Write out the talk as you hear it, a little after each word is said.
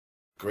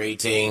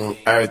Greeting,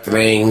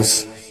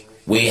 Earthlings.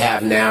 We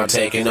have now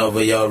taken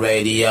over your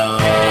radio.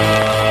 If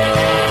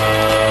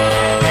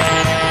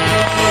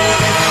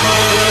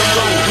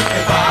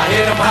I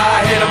hit 'em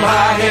high, hit 'em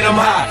high, hit 'em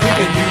high,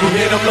 and you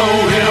hit 'em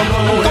low, hit 'em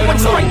low, hit 'em low. Going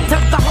straight to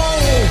the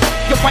hole.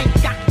 You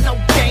ain't got no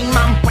game.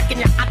 I'm breaking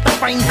you out the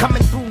frame,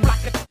 coming through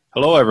like a...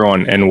 Hello,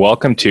 everyone, and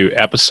welcome to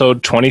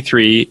episode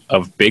 23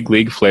 of Big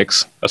League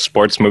Flicks, a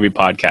sports movie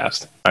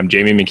podcast. I'm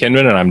Jamie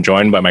McKinnon, and I'm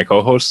joined by my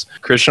co-hosts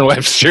Christian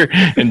Webster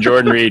and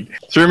Jordan Reed.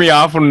 Threw me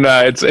off when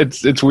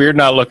it's weird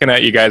not looking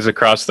at you guys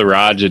across the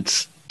Raj.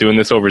 It's doing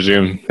this over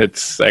Zoom. I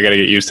got to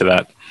get used to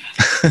that.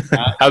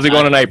 How's it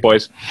going tonight,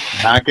 boys?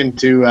 Back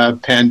into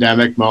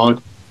pandemic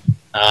mode.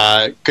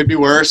 Could be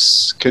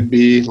worse. Could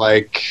be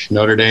like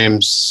Notre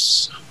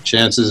Dame's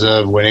chances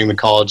of winning the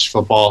college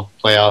football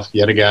playoff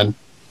yet again.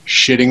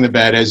 Shitting the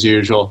bed as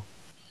usual.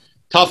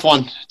 Tough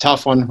one.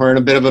 We're in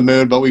a bit of a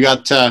mood, but we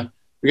got some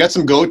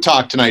GOAT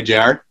talk tonight,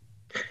 JR.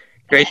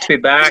 Great to be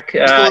back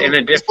in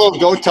a different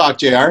GOAT talk,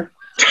 JR.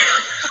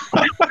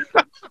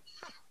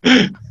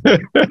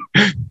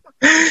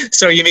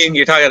 So you mean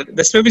you're talking?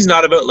 This movie's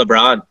not about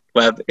LeBron,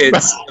 Webb.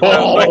 It's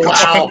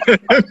wow!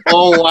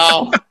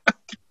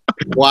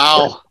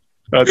 Wow!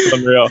 That's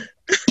unreal.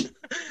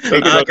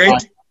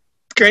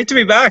 Great to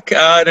be back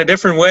in a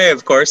different way,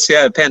 of course.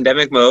 Yeah,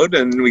 pandemic mode,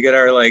 and we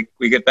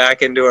get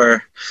back into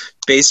our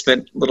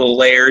basement little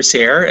layers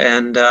here,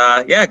 and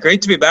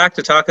great to be back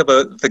to talk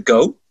about the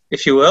GOAT,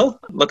 if you will.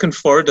 Looking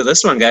forward to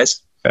this one,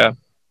 guys. Yeah.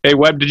 Hey,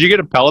 Webb, did you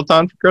get a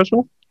Peloton for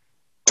Christmas?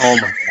 Oh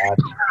my God!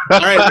 All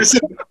right,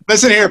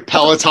 listen here,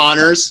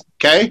 Pelotoners.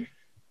 Okay,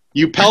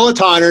 you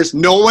Pelotoners.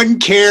 No one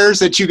cares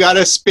that you got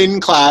a spin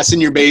class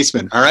in your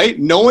basement. All right,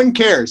 no one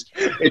cares.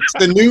 It's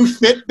the new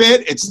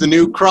Fitbit. It's the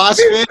new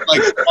CrossFit.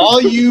 Like all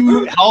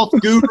you health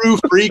guru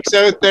freaks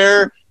out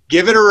there,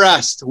 give it a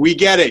rest. We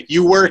get it.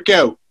 You work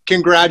out.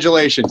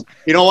 Congratulations.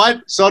 You know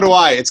what? So do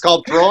I. It's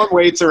called throwing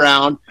weights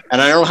around,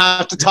 and I don't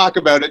have to talk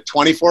about it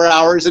 24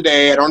 hours a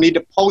day. I don't need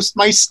to post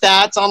my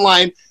stats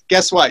online.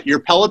 Guess what? Your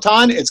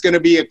Peloton, it's going to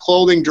be a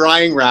clothing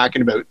drying rack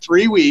in about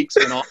 3 weeks.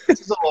 When all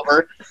this is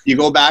over, you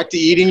go back to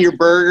eating your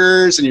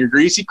burgers and your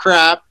greasy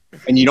crap,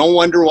 and you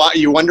wonder why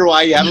you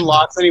haven't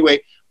lost any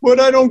weight. But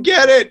I don't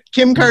get it.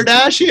 Kim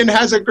Kardashian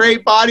has a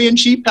great body and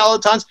she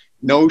Pelotons.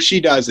 No, she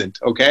doesn't,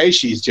 okay?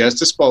 She's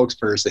just a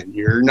spokesperson.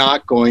 You're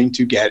not going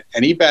to get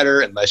any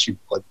better unless you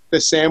put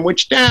the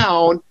sandwich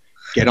down,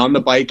 get on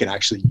the bike, and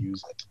actually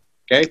use it,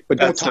 okay? But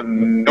that's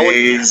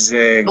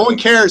amazing. No one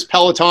cares,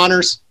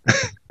 Pelotoners.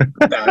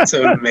 That's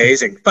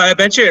amazing. But I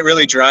bet you it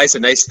really dries a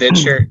nice knit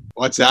shirt.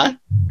 What's that?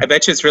 I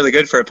bet you it's really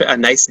good for a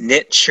nice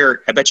knit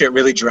shirt. I bet you it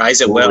really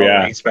dries it well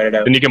when you spread it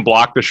out. And you can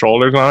block the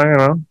shoulders on it, you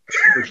know?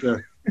 For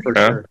sure.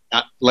 Sure.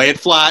 Lay it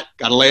flat.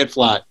 Got to lay it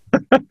flat.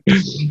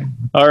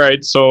 All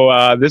right,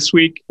 so this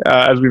week,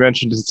 as we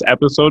mentioned, it's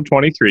episode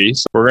 23.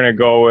 So we're going to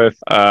go with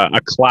a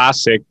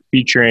classic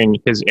featuring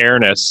His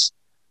Airness,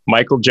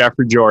 Michael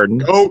Jeffrey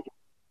Jordan. Oh.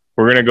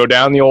 We're going to go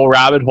down the old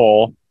rabbit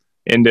hole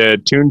into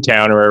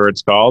Toontown, or whatever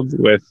it's called,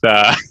 with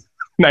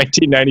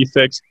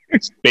 1996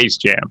 Space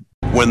Jam.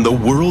 When the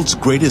world's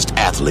greatest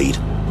athlete,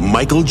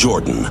 Michael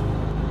Jordan,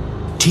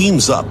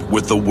 teams up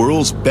with the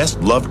world's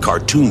best-loved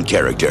cartoon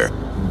character,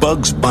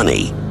 Bugs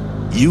Bunny,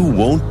 you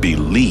won't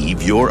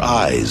believe your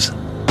eyes.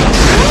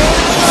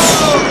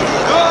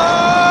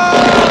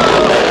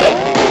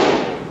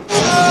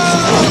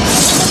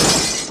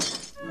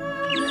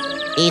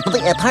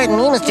 Pardon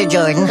me, Mr.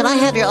 Jordan. Could I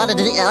have your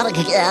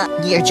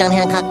your John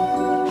Hancock?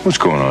 What's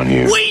going on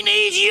here? We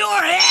need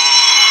your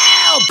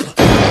help!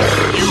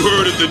 You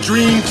heard of the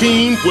Dream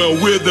Team? Well,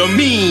 we're the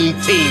Mean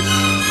Team.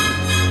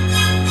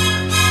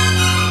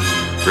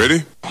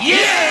 Ready?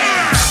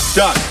 Yeah!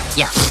 Doc.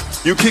 Yeah.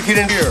 You kick it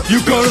in here. You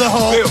go to the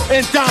hole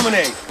and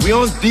dominate. We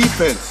on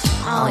defense.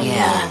 Oh,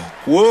 yeah.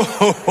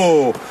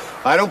 Whoa.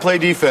 I don't play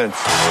defense.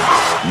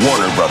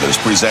 Warner Brothers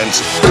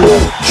presents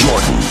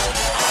Jordan,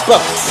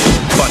 Bugs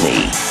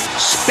Bunny.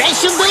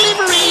 Special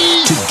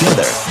delivery!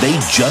 Together, they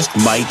just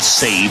might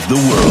save the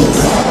world.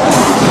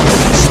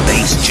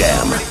 Space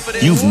Jam.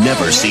 You've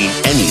never seen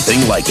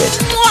anything like it.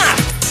 Mwah!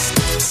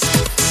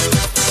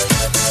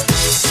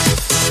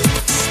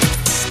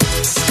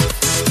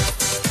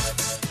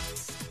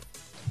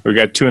 We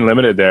got Two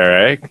Unlimited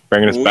there, eh?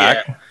 Bringing us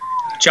back. Yeah.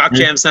 Chalk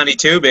Jams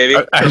 92, baby.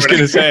 I was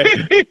going to say,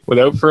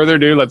 without further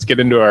ado, let's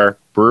get into our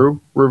brew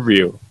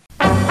review.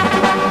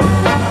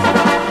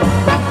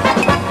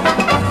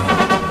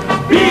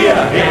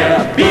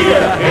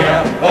 Bier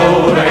her,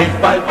 oder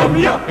ich bald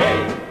mir, hey,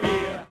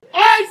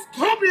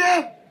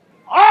 Bier.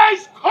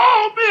 Ice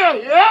cold beer,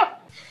 yeah?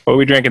 What are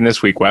we drinking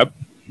this week, Webb?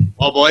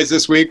 Well, boys,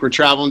 this week we're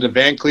traveling to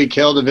Van Cleek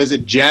Hill to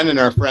visit Jen and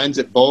our friends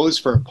at Bose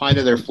for a pint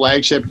of their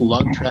flagship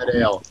Lugtred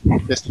Ale.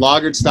 This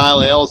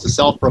lagered-style ale is a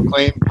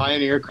self-proclaimed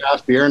pioneer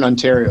craft beer in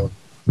Ontario.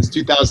 Since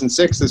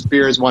 2006, this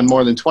beer has won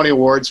more than 20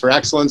 awards for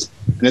excellence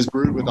and is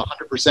brewed with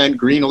 100%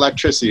 green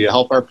electricity to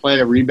help our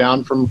planet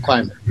rebound from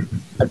climate.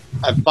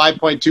 At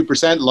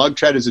 5.2%,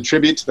 Lugtred is a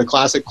tribute to the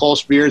classic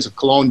Kolsch beers of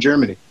Cologne,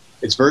 Germany.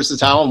 It's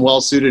versatile and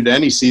well-suited to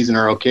any season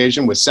or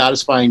occasion with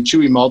satisfying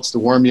chewy malts to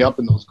warm you up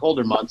in those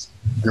colder months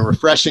and a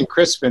refreshing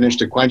crisp finish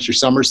to quench your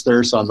summer's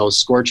thirst on those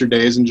scorcher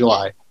days in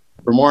July.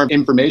 For more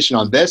information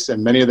on this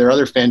and many of their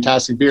other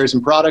fantastic beers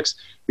and products,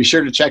 be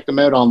sure to check them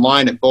out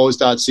online at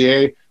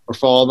bose.ca or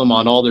follow them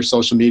on all their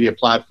social media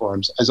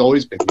platforms. As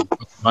always, Big League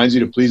reminds you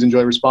to please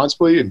enjoy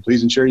responsibly and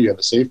please ensure you have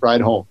a safe ride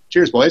home.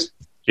 Cheers, boys.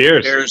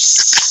 Cheers.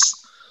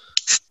 Cheers.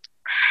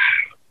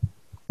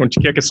 Why don't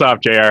you kick us off,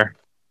 JR?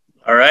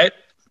 All right,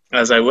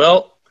 as I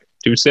will.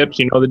 2 sips,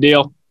 you know the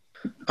deal.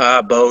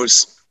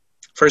 Bose.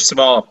 First of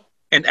all,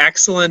 an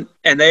excellent,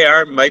 and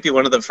might be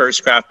one of the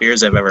first craft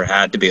beers I've ever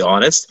had, to be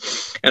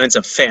honest. And it's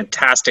a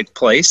fantastic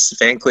place,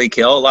 Van Cleek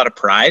Hill, a lot of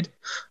pride.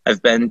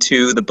 I've been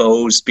to the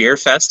Bose Beer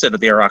Fest and the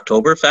Beer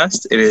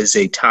Oktoberfest. It is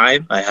a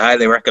time I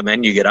highly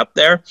recommend you get up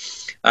there.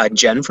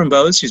 Jen from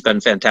Bose, she's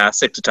been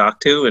fantastic to talk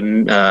to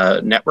and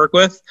network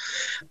with.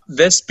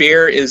 This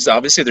beer is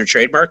obviously their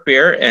trademark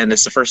beer, and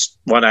it's the first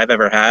one I've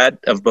ever had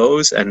of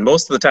Bose. And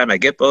most of the time I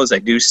get Bose, I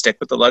do stick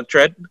with the Lug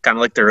Tread, kind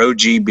of like their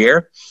OG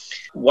beer.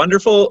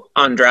 Wonderful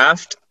on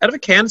draft. Out of a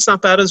can, it's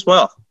not bad as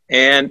well.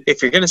 And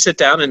if you're going to sit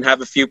down and have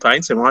a few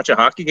pints and watch a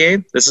hockey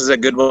game, this is a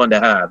good one to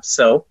have.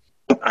 So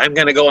I'm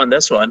going to go on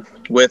this one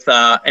with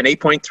an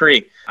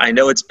 8.3. I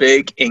know it's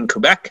big in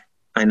Quebec.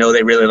 I know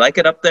they really like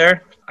it up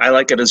there. I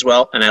like it as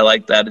well, and I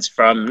like that it's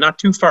from not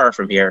too far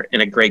from here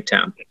in a great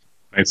town.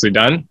 Nicely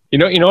done. You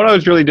know what I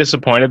was really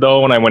disappointed,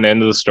 though, when I went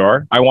into the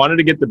store? I wanted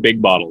to get the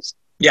big bottles.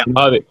 Yeah.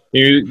 They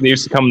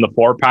used to come in the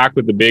 4-pack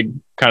with the big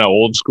kind of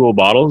old school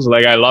bottles.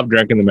 Like, I love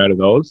drinking them out of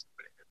those.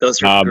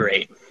 Those are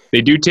great.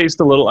 They do taste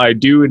a little, I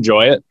do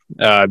enjoy it.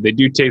 They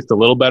do taste a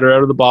little better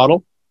out of the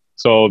bottle.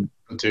 So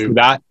for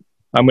that,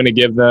 I'm going to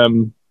give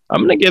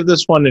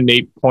this one an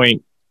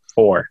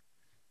 8.4.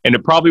 And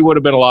it probably would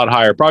have been a lot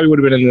higher. Probably would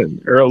have been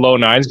in the low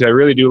 9s because I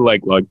really do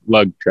like Lug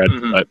Tread.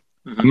 Mm-hmm. But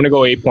I'm going to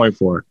go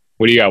 8.4.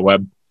 What do you got,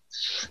 Webb?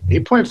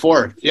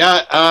 8.4.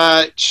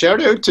 Yeah.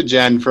 Shout out to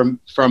Jen from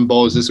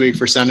Bose this week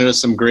for sending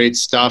us some great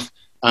stuff.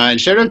 And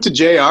shout out to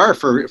JR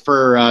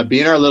for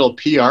being our little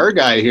PR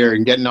guy here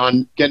and getting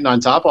on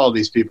top of all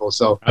these people.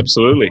 So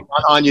absolutely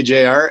on you,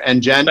 JR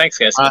and Jen. Thanks,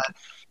 guys.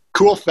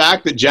 Cool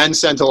fact that Jen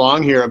sent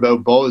along here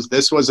about Bose.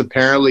 This was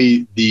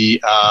apparently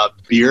the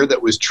beer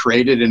that was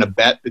traded in a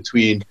bet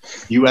between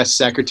U.S.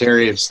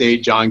 Secretary of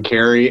State John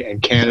Kerry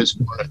and Canada's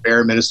Foreign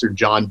Affairs Minister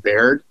John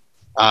Baird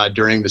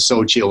during the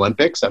Sochi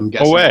Olympics. I'm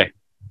guessing. No way.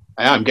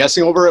 I'm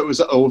guessing it was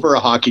over a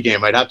hockey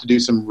game. I'd have to do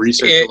some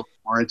research a little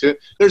more into it.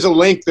 There's a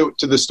link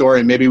to the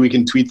story, and maybe we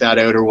can tweet that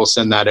out or we'll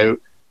send that out.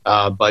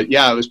 But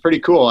yeah, it was pretty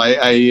cool.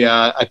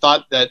 I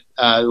thought that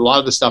a lot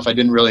of the stuff I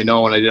didn't really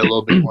know, and I did a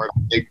little bit more of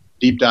a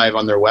deep dive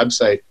on their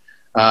website.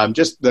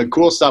 Just the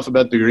cool stuff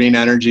about the green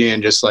energy,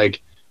 and just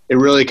like it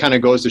really kind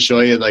of goes to show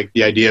you like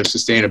the idea of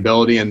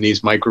sustainability and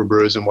these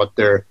microbrews and what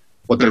their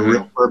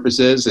real purpose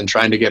is and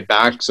trying to get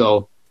back.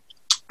 So,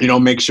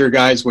 make sure,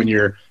 guys, when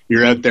you're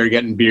out there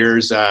getting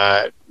beers,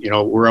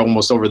 we're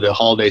almost over the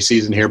holiday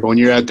season here, but when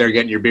you're out there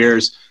getting your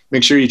beers,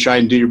 make sure you try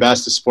and do your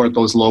best to support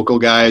those local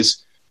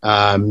guys.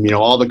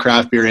 All the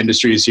craft beer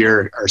industries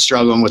here are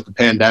struggling with the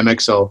pandemic.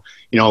 So,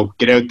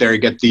 get out there,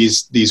 get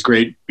these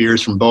great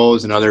beers from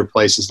Bose and other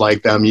places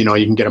like them. You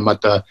can get them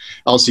at the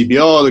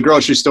LCBO, the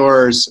grocery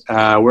stores,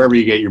 wherever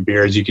you get your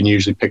beers, you can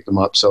usually pick them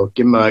up. So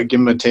give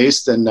them a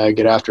taste and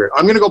get after it.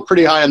 I'm going to go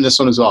pretty high on this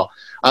one as well.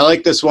 I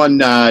like this one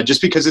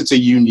just because it's a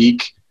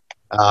unique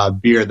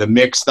beer. The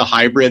mix, the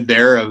hybrid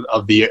there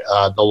of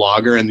the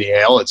lager and the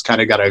ale, it's kind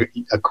of got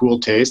a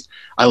cool taste.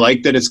 I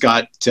like that it's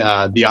got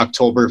the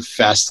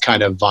Oktoberfest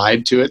kind of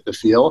vibe to it, the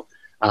feel.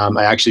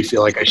 I actually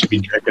feel like I should be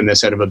drinking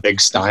this out of a big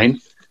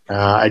stein.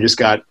 I just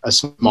got a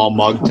small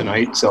mug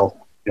tonight, so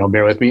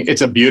bear with me.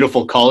 It's a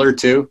beautiful color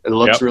too. It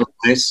looks really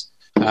nice,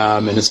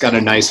 and it's got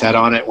a nice head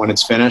on it when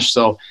it's finished.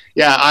 So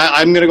yeah,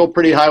 I'm going to go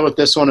pretty high with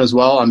this one as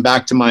well. I'm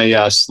back to my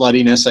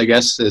sluttiness, I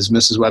guess, as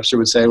Mrs. Webster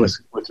would say, with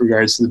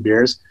regards to the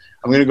beers.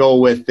 I'm going to go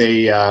with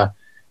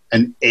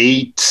an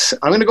 8.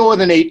 I'm going to go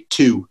with an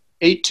 8.2.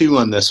 8.2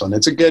 on this one.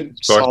 It's a good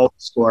solid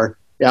score.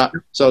 Yeah.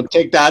 So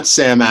take that,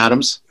 Sam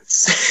Adams.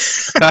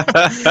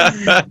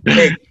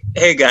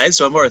 Hey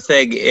guys, one more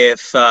thing.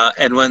 If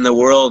and when the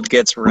world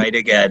gets right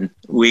again,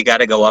 we got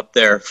to go up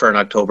there for an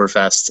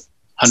Oktoberfest.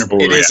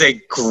 100%. It is a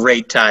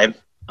great time.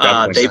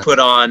 They put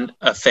on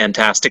a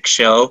fantastic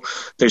show.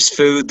 There's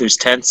food, there's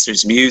tents,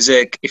 there's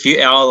music.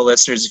 All the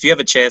listeners, if you have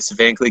a chance to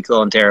Van Cleek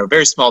Hill, Ontario,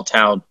 very small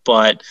town,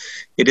 but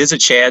it is a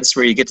chance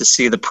where you get to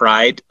see the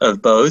pride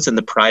of Bose and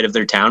the pride of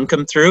their town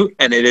come through,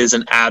 and it is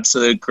an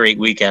absolute great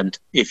weekend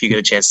if you get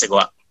a chance to go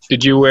up.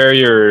 Did you wear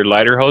your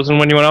Lederhosen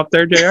when you went up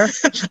there, JR?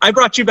 I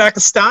brought you back a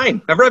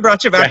Stein. Remember I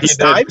brought you back a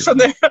Stein from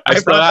there? I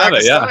still have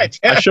it, yeah.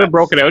 I should have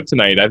broken it out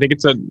tonight. I think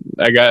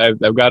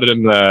I've got it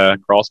in the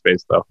crawl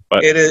space, though.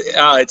 But it is.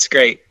 Oh, it's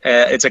great.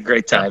 It's a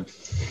great time.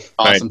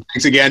 Awesome. Right.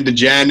 Thanks again to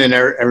Jen and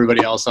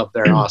everybody else up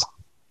there. Awesome.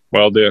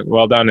 Well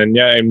done. And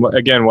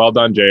again, well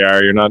done,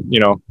 JR. You're not,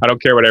 I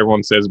don't care what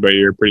everyone says, but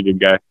you're a pretty good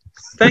guy.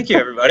 Thank you,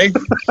 everybody.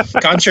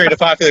 Contrary to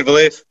popular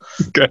belief.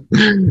 Good.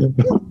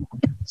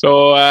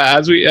 So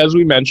as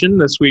we mentioned,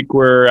 this week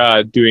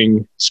we're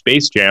doing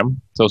Space Jam.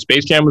 So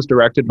Space Jam was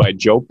directed by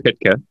Joe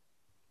Pytka,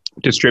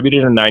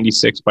 distributed in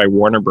 '96 by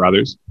Warner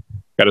Brothers.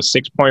 Got a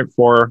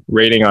 6.4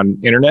 rating on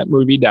Internet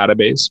Movie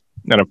Database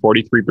and a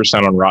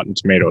 43% on Rotten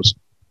Tomatoes.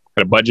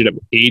 Got a budget of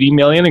 $80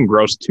 million and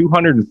grossed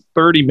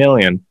 $230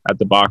 million at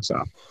the box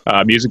office.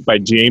 Music by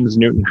James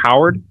Newton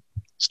Howard,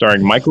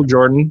 starring Michael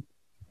Jordan,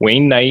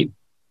 Wayne Knight,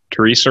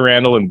 Teresa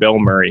Randall, and Bill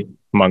Murray,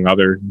 among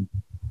other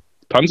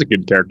tons of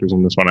good characters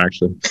in this one,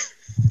 actually.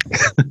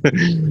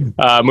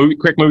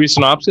 Quick movie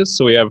synopsis.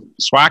 So we have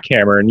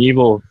Swackhammer, an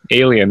evil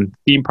alien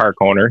theme park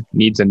owner,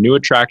 needs a new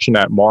attraction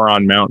at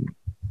Moron Mountain.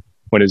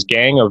 When his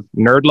gang of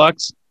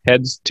nerdlucks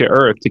heads to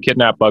Earth to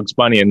kidnap Bugs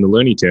Bunny and the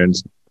Looney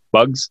Tunes,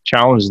 Bugs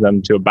challenges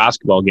them to a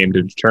basketball game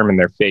to determine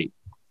their fate.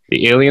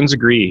 The aliens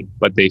agree,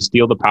 but they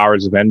steal the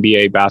powers of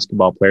NBA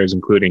basketball players,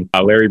 including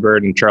Larry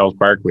Bird and Charles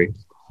Barkley.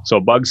 So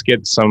Bugs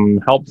gets some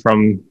help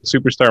from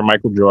superstar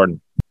Michael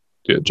Jordan.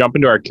 To jump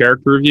into our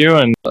character review,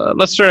 and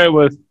let's start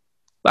with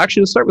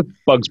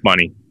Bugs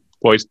Bunny,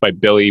 voiced by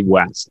Billy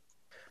West.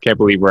 Can't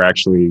believe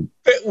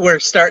we're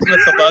starting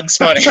with the Bugs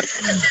Bunny.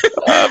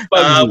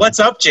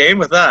 What's up, Jane,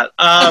 with that?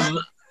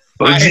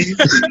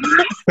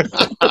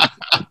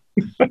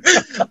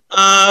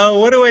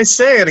 What do I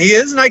say? And he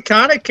is an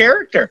iconic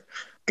character.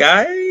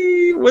 Guy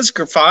was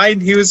fine.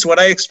 He was what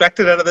I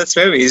expected out of this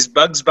movie. He's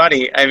Bugs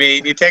Bunny. I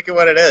mean, you take it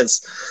what it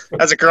is.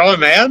 As a grown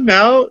man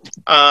now,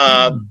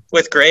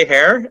 with gray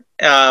hair,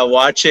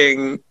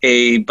 watching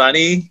a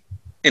bunny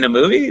in a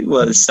movie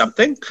was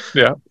something.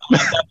 Yeah.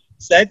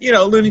 Said,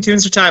 Looney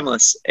Tunes are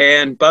timeless.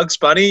 And Bugs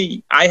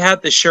Bunny, I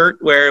had the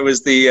shirt where it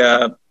was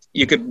the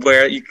you could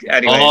wear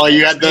anyway. Oh,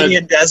 you had the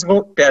Indian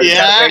Devil,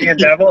 Indian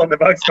Devil, and the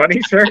Bugs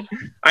Bunny shirt.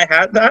 I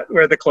had that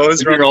where the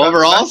clothes were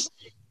overalls.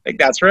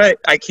 That's right.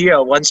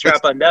 IKEA, one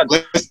strap undone.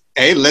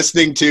 Hey,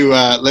 listening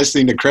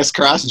to Criss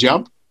Cross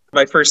Jump.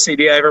 My first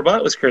CD I ever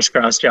bought was Criss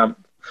Cross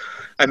Jump.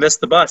 I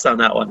missed the bus on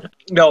that one.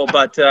 No,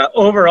 but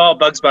overall,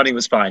 Bugs Bunny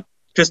was fine.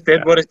 Just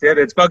did what it did.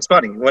 It's Bugs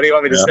Bunny. What do you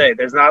want me to say?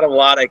 There's not a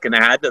lot I can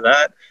add to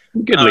that.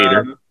 Good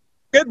leader.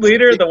 Good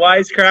leader. The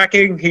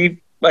wisecracking.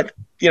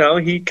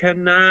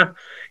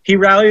 He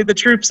rallied the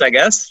troops, I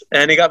guess,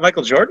 and he got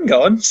Michael Jordan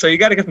going. So you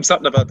got to give him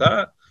something about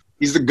that.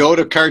 He's the GOAT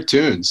of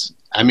cartoons.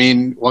 I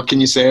mean, what can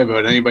you say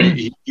about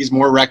anybody? He's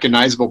more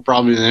recognizable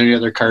probably than any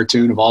other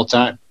cartoon of all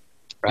time.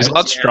 Right? He's a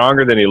lot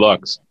stronger than he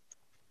looks.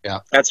 Yeah,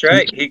 that's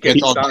right. He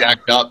gets all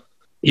jacked up.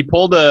 He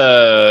pulled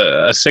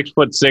a 6'6",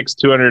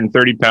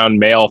 230-pound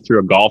male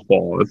through a golf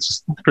ball.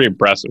 It's pretty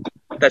impressive.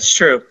 That's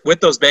true. With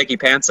those baggy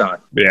pants on.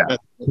 Yeah.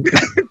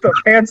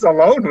 The pants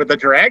alone with the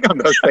drag on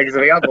those things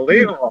would be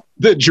unbelievable.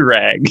 The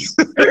drag.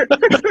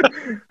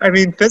 I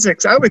mean,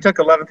 physics. I only took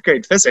 11th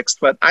grade physics,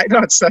 but I know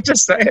it's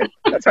just saying.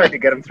 That's hard to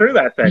get him through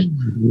that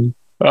thing.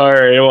 All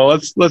right. Well,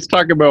 let's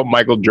talk about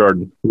Michael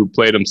Jordan, who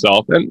played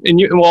himself, and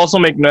we'll also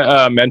make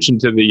mention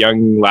to the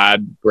young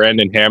lad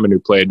Brandon Hammond, who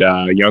played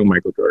young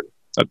Michael Jordan.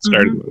 At the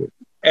start of the movie.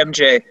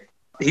 MJ,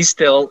 he's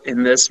still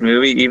in this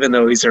movie, even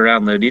though he's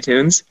around Looney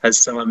Tunes, has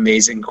some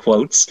amazing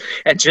quotes.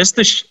 And just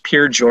the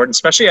pure Jordan,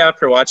 especially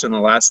after watching The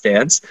Last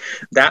Dance,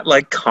 that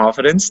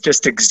confidence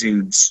just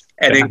exudes.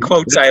 And in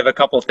quotes, I have a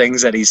couple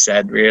things that he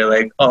said where you're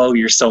like, oh,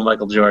 you're so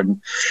Michael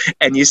Jordan.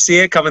 And you see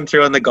it coming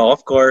through on the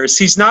golf course.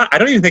 I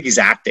don't even think he's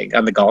acting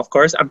on the golf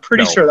course. I'm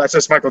pretty sure that's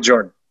just Michael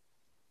Jordan.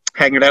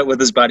 Hanging out with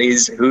his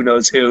buddies, who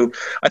knows who.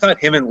 I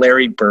thought him and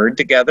Larry Bird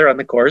together on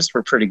the course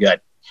were pretty good.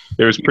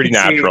 It was pretty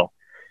natural.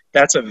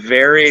 That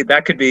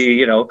could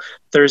be,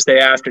 Thursday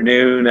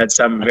afternoon at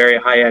some very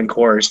high-end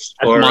course.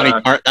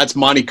 That's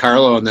Monte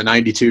Carlo and the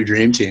 92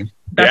 Dream Team.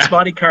 That's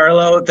Monte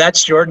Carlo.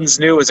 That's Jordan's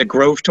new as a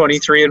Grove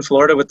 23 in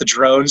Florida with the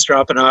drones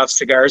dropping off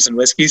cigars and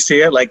whiskeys to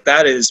you.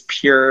 That is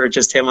pure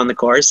just him on the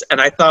course. And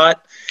I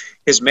thought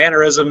his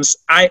mannerisms,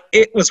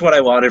 it was what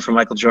I wanted from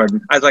Michael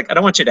Jordan. I was like, I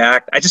don't want you to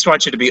act. I just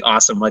want you to be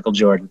awesome, Michael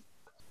Jordan.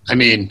 I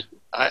mean,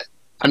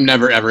 I'm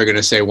never ever going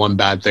to say one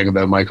bad thing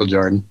about Michael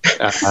Jordan.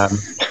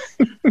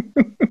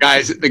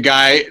 Guys, the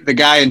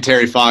guy and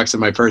Terry Fox are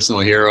my personal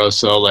heroes.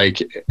 So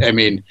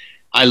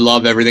I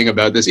love everything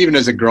about this. Even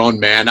as a grown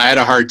man, I had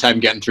a hard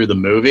time getting through the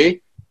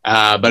movie.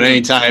 But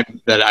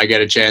anytime that I get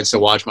a chance to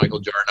watch Michael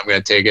Jordan, I'm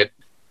going to take it.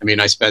 I mean,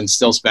 I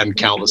still spend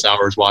countless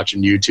hours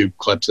watching YouTube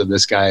clips of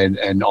this guy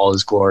and all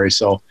his glory.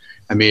 So,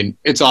 I mean,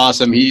 it's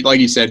awesome. He,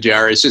 like you said,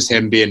 JR, it's just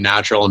him being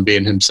natural and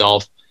being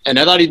himself. And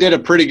I thought he did a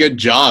pretty good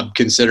job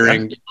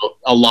considering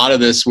a lot of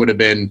this would have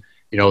been,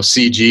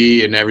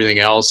 CG and everything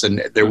else.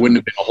 And there wouldn't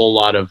have been a whole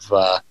lot of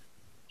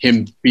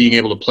him being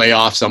able to play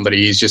off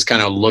somebody. He's just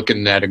kind of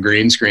looking at a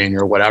green screen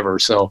or whatever.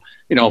 So,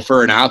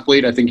 for an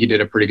athlete, I think he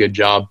did a pretty good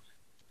job.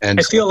 And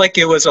I feel like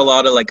it was a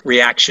lot of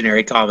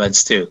reactionary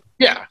comments too.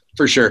 Yeah,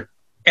 for sure.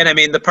 And I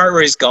mean, the part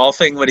where he's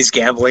golfing when he's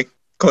gambling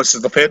close to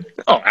the pin.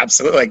 Oh,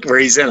 absolutely. Where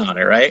he's in on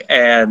it. Right.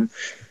 And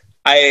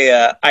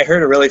I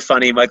heard a really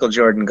funny Michael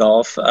Jordan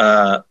golf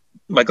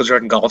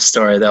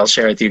story that I'll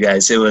share with you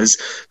guys. It was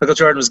Michael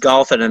Jordan was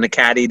golfing and the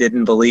caddy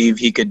didn't believe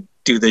he could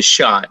do this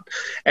shot.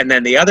 And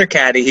then the other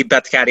caddy, he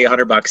bet the caddy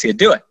 $100 he'd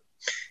do it.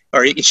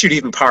 Or he should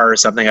even par or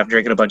something after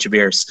drinking a bunch of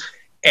beers.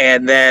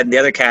 And then the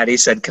other caddy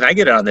said, "Can I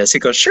get on this?" He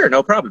goes, "Sure,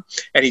 no problem."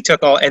 And he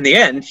took all. In the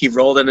end, he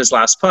rolled in his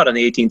last putt on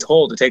the 18th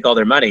hole to take all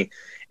their money.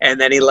 And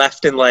then he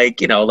left in like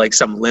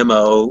some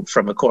limo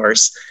from a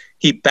course.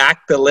 He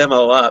backed the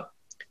limo up,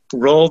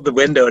 rolled the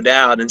window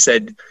down, and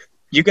said,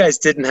 "You guys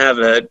didn't have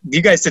a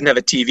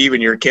TV when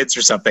you were kids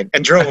or something,"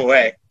 and drove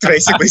away,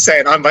 basically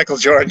saying, "I'm Michael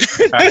Jordan."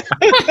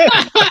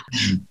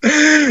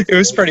 It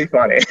was pretty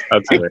funny.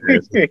 That's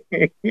hilarious.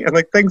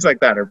 Like things like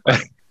that are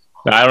funny.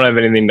 I don't have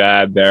anything to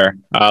add there.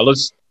 I'm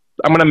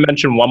going to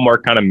mention one more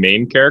kind of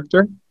main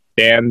character,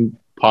 Dan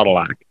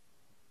Podolak.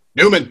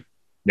 Newman.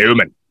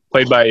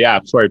 Played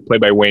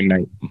by Wayne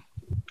Knight.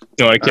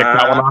 You want to kick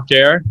that one off,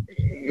 JR?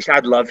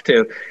 I'd love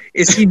to.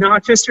 Is he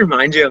not just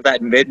remind you of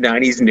that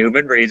mid-90s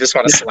Newman where you just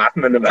want to slap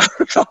him in the mouth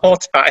the whole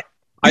time?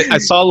 I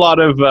saw a lot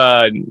of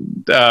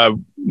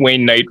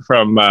Wayne Knight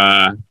from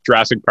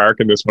Jurassic Park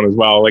in this one as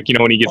well. Like,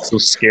 when he gets so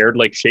scared,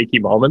 like shaky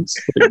moments.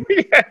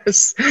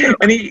 Yes.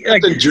 And he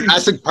like in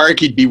Jurassic Park,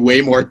 he'd be way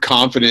more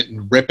confident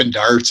in ripping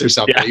darts or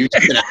something. Yeah. He was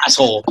just an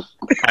asshole.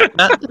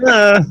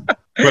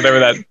 Whatever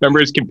that. Remember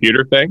his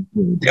computer thing?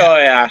 Oh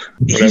yeah.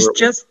 He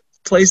just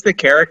plays the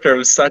character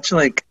of such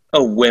like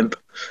a wimp.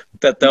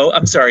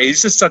 I'm sorry,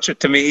 he's just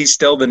to me, he's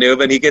still the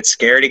Newman. He gets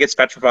scared, he gets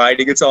petrified,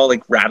 he gets all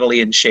like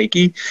rattly and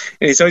shaky,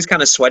 and he's always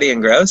kind of sweaty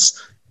and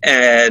gross.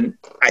 And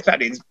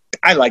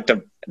I liked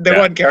him. The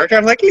one character,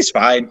 I'm like, he's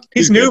fine.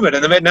 He's Newman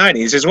in the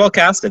mid-90s. He's well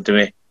casted to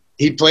me.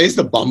 He plays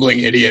the bumbling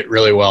idiot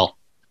really well.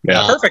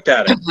 Yeah. Perfect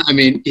at it. I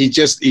mean, it's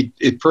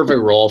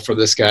perfect role for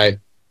this guy.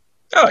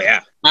 Oh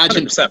yeah.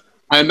 100%.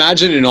 I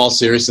imagine in all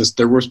seriousness,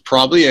 there was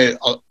probably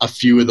a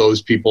few of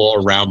those people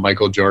around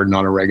Michael Jordan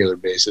on a regular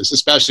basis,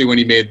 especially when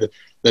he made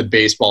the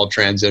baseball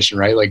transition,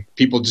 right? Like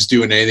people just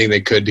doing anything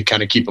they could to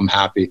kind of keep him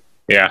happy.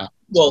 Yeah.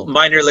 Well,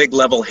 minor league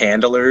level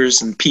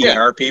handlers and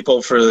PR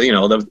people for, the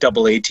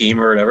AA team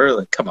or whatever.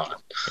 Like, come on.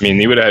 I mean,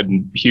 he would have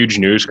had huge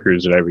news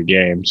crews at every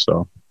game.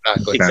 So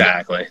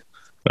Exactly.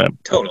 Yeah.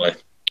 Totally.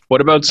 What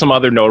about some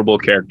other notable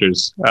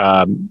characters?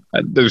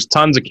 There's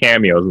tons of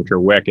cameos, which are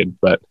wicked,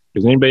 but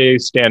does anybody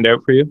stand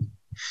out for you?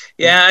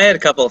 Yeah, I had a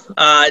couple.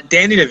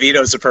 Danny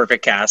DeVito's a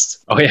perfect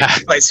cast. Oh, yeah.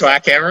 Like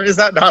Swackhammer. Is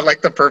that not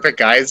like the perfect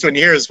guys? When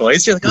you hear his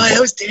voice, you're like, oh, that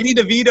was Danny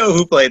DeVito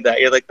who played that.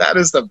 You're like, that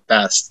is the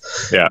best.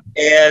 Yeah.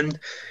 And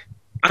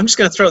I'm just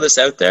going to throw this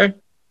out there.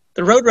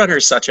 The Roadrunner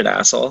is such an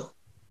asshole.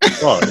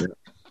 Oh, yeah.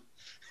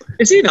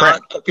 Is he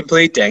not a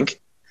complete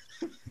dink?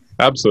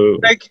 Absolutely.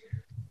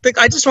 Like,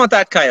 I just want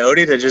that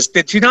coyote to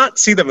did you not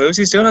see the moves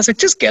he's doing? I was like,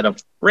 just get him.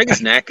 Wring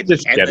his neck and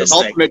Just end get this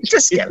him. thing.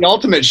 Just get him. The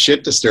ultimate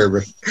shit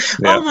disturber.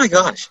 Yeah. Oh my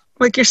gosh.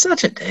 Like, you're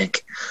such a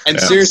dick. And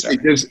seriously,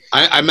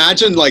 I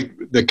imagine like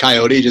the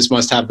coyote just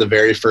must have the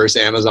very first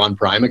Amazon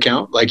Prime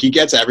account. Like he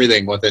gets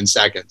everything within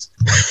seconds.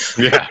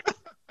 Yeah.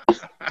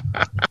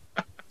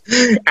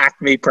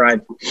 Acme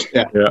Prime.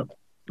 Yeah.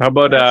 How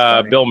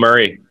about Bill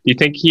Murray? Do you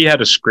think he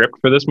had a script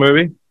for this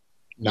movie?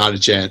 Not a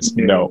chance.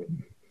 No.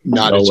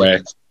 Not No a way.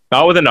 chance.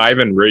 Not with an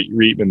Ivan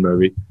Reitman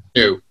movie.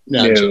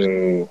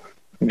 No.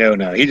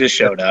 No. He just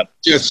showed up.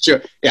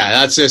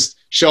 That's just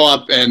show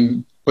up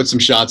and put some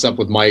shots up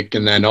with Mike,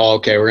 and then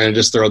okay, we're gonna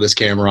just throw this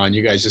camera on.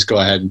 You guys just go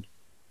ahead and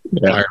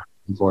fire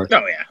for it.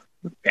 Oh yeah.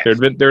 There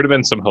would have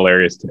been some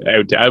hilarious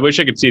I wish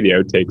I could see the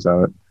outtakes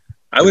on it.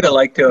 I would have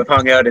liked to have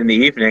hung out in the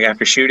evening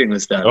after shooting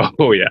was done.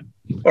 Oh yeah.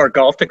 Or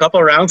golfed a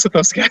couple rounds with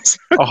those guys.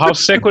 Oh, how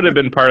sick would have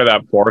been part of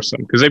that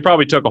foursome? Because they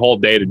probably took a whole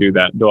day to do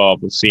all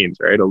the scenes,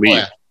 right? To leave. Oh,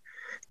 yeah.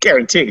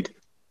 Guaranteed.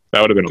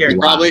 That would have been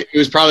It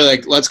was probably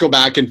like, let's go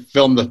back and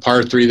film the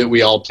par 3 that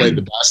we all played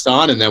the best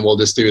on, and then we'll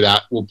just do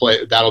that.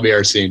 That'll be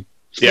our scene.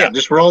 Yeah,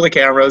 just roll the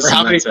cameras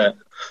and that's it.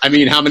 I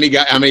mean, how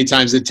many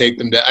times did it take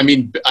them to? I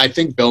mean, I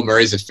think Bill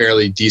Murray's a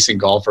fairly decent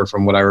golfer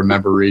from what I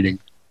remember reading.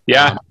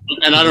 Yeah,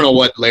 and I don't know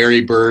what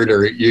Larry Bird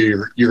or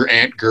your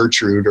Aunt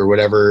Gertrude or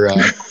whatever.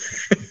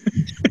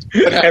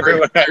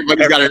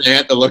 Everybody's got an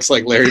aunt that looks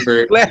like Larry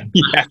Bird.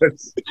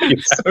 Yes,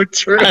 so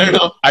true. I don't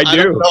know. I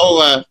do.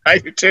 I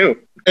do too.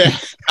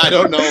 I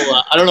don't know.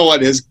 I don't know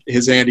what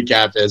his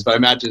handicap is, but I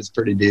imagine it's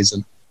pretty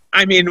decent.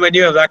 I mean, when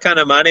you have that kind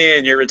of money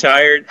and you're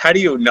retired, how do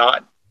you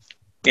not?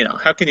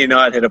 How can you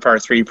not hit a par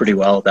 3 pretty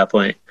well at that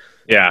point?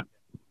 Yeah.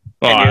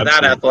 And you're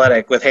that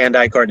athletic with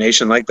hand-eye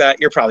coordination like that,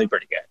 you're probably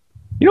pretty good.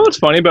 You know what's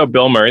funny about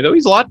Bill Murray though?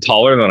 He's a lot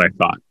taller than I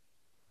thought.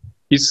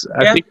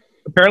 I think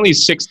apparently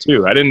he's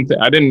 6'2".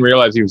 I didn't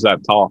realize he was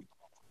that tall.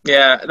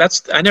 Yeah,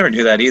 I never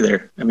knew that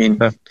either. I mean,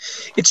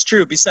 It's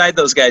true. Beside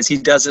those guys, he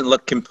doesn't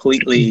look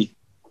completely.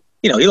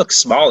 He looks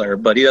smaller,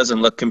 but he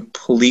doesn't look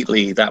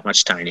completely that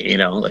much tiny.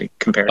 Like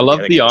compared. I love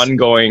to the guys.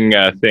 ongoing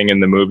thing in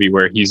the movie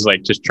where he's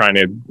like just trying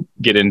to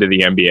get into the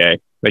NBA.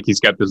 Like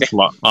he's got this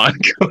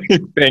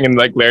ongoing thing, and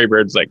like Larry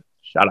Bird's like,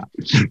 "Shut up."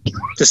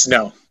 Just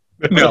no.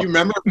 You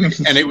remember?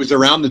 And it was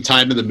around the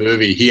time of the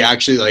movie. He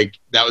actually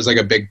that was like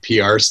a big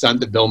PR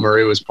stunt that Bill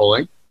Murray was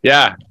pulling.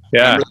 Yeah.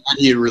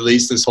 He had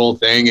released this whole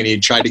thing, and he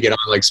tried to get on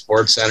like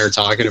Sports Center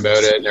talking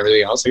about it and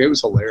everything else. Like it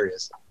was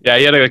hilarious. Yeah,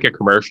 he had like a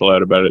commercial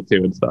out about it too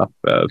and stuff.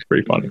 It was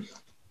pretty funny.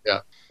 Yeah.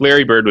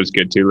 Larry Bird was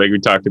good too. Like we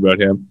talked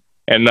about him.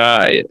 And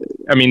I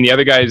mean, the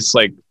other guys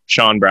like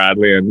Sean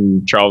Bradley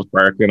and Charles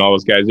Barkley and all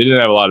those guys, they didn't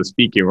have a lot of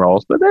speaking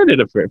roles, but they did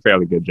a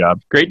fairly good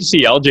job. Great to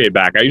see LJ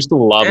back. I used to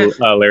love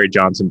Larry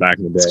Johnson back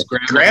in the day.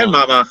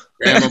 Grandmama.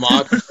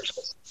 Grandmama.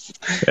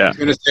 Yeah. I was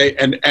gonna say,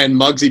 and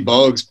Muggsy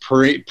Bogues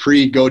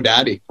pre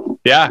GoDaddy.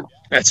 Yeah,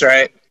 that's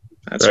right.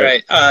 That's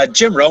right.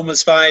 Jim Rome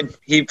was fine.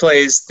 He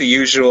plays the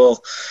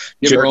usual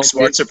jerk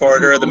sports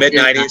reporter of the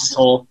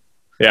mid-90s.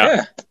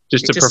 Yeah.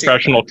 Just a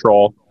professional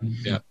troll.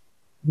 Yeah.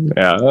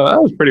 Yeah,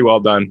 that was pretty well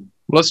done.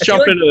 Let's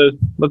jump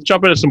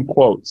into some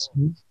quotes.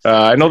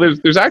 I know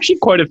there's actually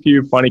quite a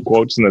few funny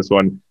quotes in this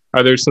one.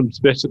 Are there some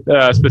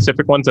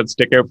specific ones that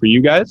stick out for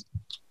you guys?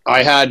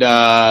 I had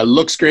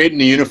looks great in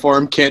the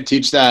uniform. Can't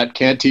teach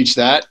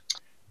that.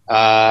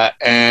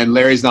 And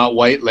Larry's not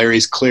white.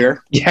 Larry's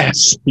clear.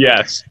 Yes.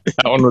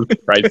 That one was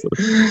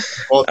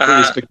priceless. Both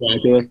pretty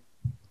spectacular.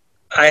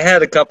 I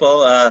had a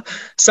couple.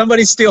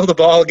 Somebody steal the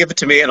ball, give it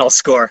to me, and I'll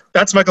score.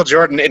 That's Michael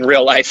Jordan in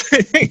real life.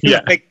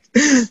 Yeah.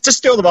 Just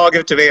steal the ball,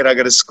 give it to me, and I'm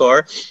going to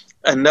score.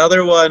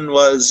 Another one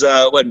was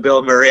when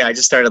Bill Murray, I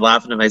just started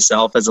laughing to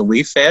myself as a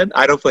Leaf fan.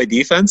 I don't play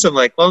defense. I'm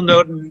like, well,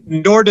 no,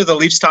 nor do the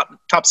Leafs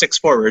top six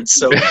forwards,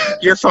 so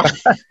you're fine.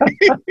 Or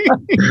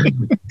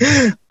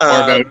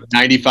about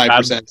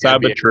 95%.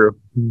 That's true.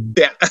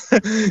 Yeah.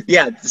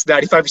 Yeah, it's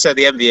 95% of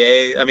the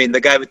NBA. I mean, the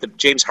guy with the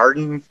James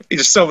Harden,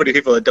 there's so many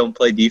people that don't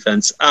play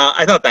defense.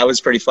 I thought that was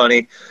pretty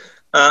funny.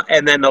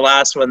 And then the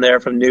last one there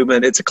from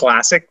Newman, it's a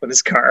classic with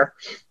his car.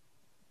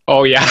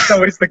 Oh, yeah. It's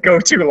always the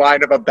go-to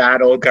line of a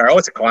bad old car. Oh,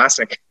 it's a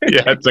classic.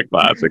 Yeah, it's a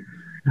classic.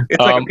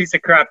 It's like a piece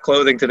of crap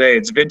clothing today.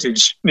 It's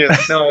vintage. Yeah,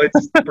 no,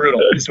 it's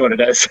brutal. It's what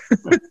it is.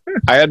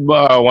 I had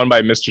one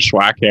by Mr.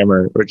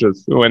 Schwackhammer, which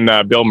is when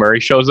Bill Murray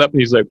shows up and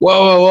he's like,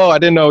 whoa, I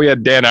didn't know we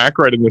had Dan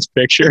Aykroyd in this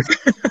picture.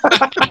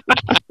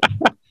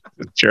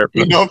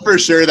 You know for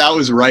sure that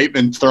was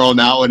Reitman throwing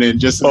that one in.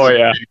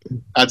 Yeah.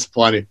 That's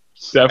funny.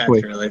 Definitely.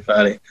 That's really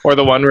funny. Or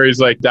the one where he's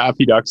like,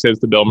 Daffy Duck says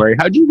to Bill Murray,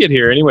 how'd you get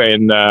here anyway?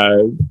 And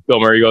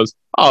Bill Murray goes,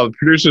 oh, the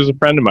producer's a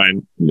friend of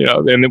mine,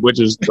 and which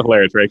is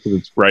hilarious, right? Because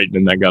it's Reitman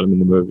and that got him in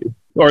the movie.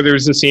 Or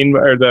there's the scene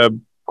or the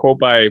quote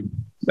by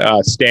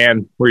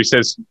Stan where he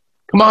says,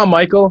 come on,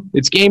 Michael,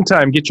 it's game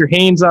time. Get your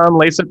Hanes on,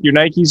 lace up your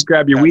Nikes,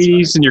 grab your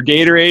Wheaties and your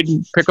Gatorade,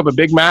 and pick up a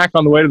Big Mac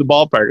on the way to the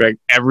ballpark. Like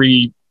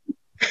every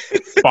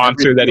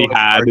sponsor that he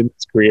had in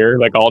his career,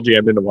 like all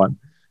jammed into one.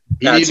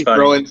 He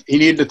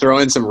needed to throw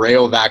in some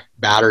Rayovac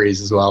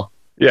batteries as well.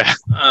 Yeah.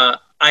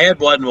 I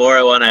had one more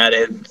I want to add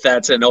in.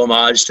 That's an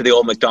homage to the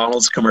old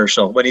McDonald's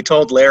commercial. When he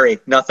told Larry,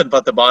 nothing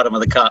but the bottom of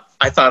the cup.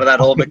 I thought of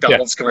that old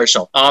McDonald's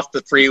commercial. Off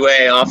the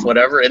freeway, off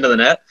whatever, into the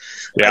net.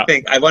 Yeah.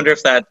 I wonder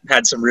if that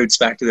had some roots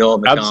back to the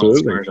old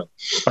McDonald's commercial.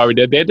 Probably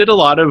did. They did a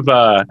lot of,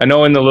 I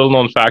know in the little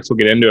known facts we'll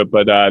get into it,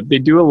 but they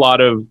do a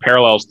lot of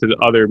parallels to the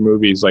other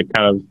movies, like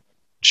kind of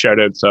shout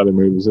outs to other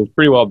movies. It's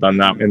pretty well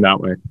done in that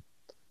way.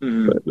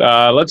 Mm-hmm.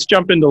 But, let's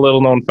jump into little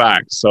known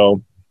facts.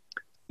 So,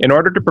 in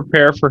order to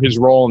prepare for his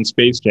role in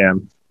Space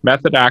Jam,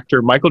 method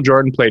actor Michael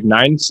Jordan played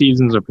 9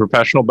 seasons of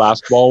professional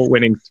basketball,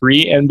 winning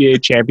 3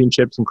 NBA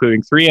championships,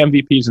 including 3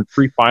 MVPs and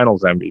 3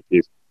 Finals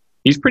MVPs.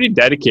 He's pretty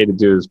dedicated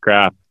to his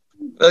craft.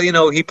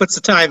 Well, he puts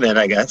the time in,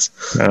 I guess.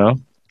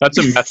 That's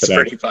a method. It's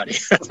pretty funny.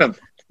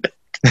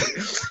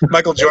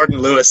 Michael Jordan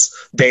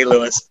Lewis, Day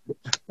Lewis.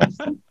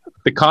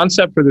 The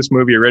concept for this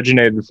movie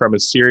originated from a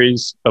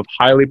series of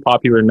highly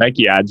popular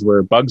Nike ads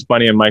where Bugs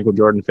Bunny and Michael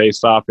Jordan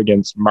faced off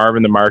against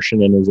Marvin the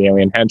Martian and his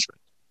alien henchman.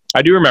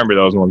 I do remember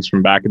those ones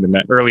from back in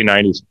the early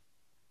 90s.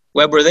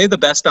 Webb, were they the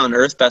best on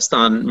Earth, best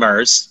on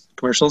Mars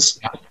commercials?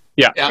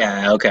 Yeah.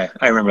 Yeah, okay.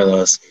 I remember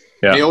those.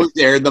 Yeah. They always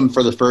aired them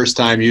for the first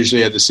time,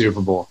 usually at the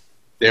Super Bowl.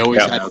 They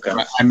always had. Okay.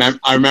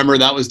 I remember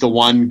that was the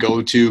one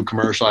go-to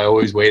commercial I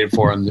always waited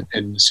for in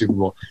the Super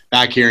Bowl.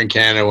 Back here in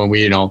Canada when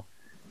we,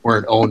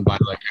 weren't owned by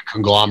like a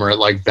conglomerate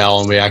like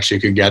Bell and we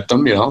actually could get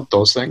them,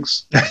 those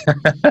things.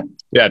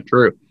 Yeah,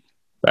 true.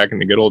 Back in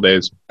the good old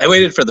days. I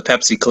waited for the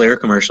Pepsi Clear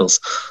commercials.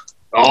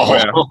 Oh,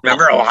 yeah.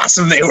 Remember how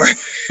awesome they were?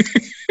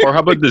 Or how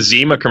about the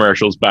Zima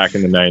commercials back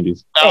in the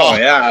 90s? Oh,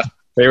 yeah.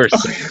 They were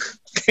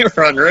they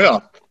were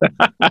unreal.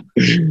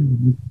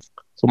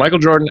 So Michael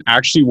Jordan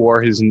actually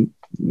wore his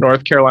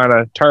North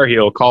Carolina Tar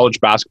Heel college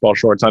basketball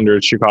shorts under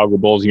his Chicago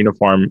Bulls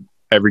uniform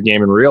every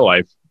game in real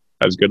life.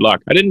 That was good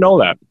luck. I didn't know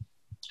that.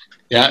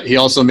 Yeah, he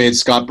also made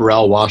Scott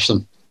Burrell wash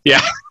them.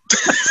 Yeah.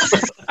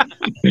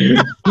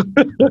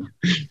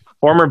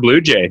 Former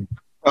Blue Jay.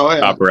 Oh, yeah.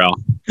 Scott Burrell.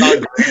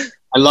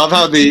 I love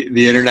how the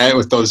internet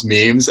with those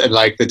memes and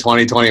like the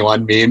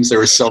 2021 memes, there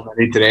were so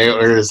many today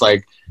where it was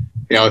like,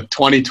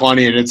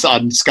 2020 and it's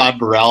on Scott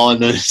Burrell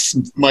and then it's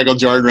Michael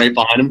Jordan right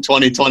behind him,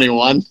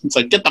 2021. It's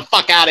like, get the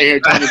fuck out of here.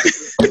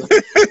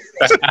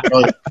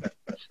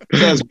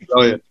 Just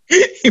brilliant.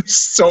 He was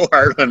so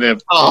hard on him.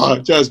 Oh,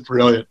 just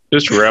brilliant.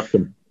 Just ripped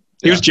him.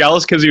 He was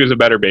jealous because he was a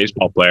better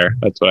baseball player.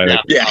 That's what I think.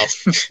 Yeah.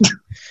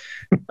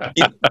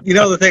 You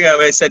know, the thing I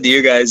always said to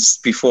you guys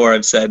before,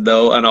 I've said,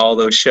 though, on all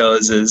those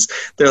shows is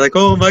they're like,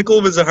 oh,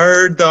 Michael was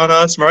hard on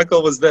us.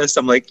 Michael was this.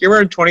 I'm like, you're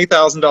wearing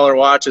 $20,000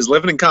 watches,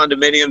 living in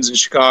condominiums in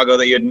Chicago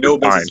that you had no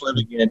business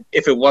living in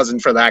if it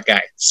wasn't for that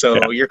guy.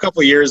 So your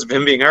couple of years of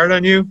him being hard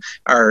on you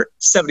are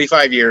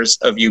 75 years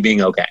of you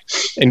being okay.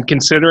 And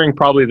considering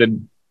probably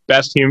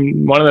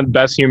one of the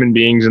best human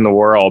beings in the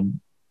world,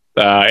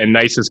 and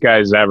nicest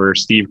guys ever,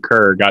 Steve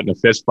Kerr, got in a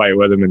fist fight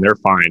with him, and they're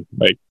fine.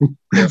 Like,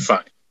 they're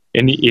fine.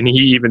 And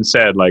he even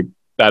said, like,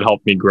 that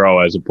helped me grow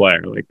as a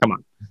player. Like, come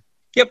on.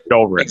 Yep. Get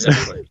over it.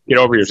 Exactly. Get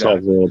over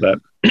yourselves a little bit.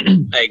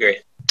 I agree.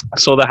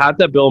 So the hat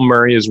that Bill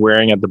Murray is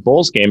wearing at the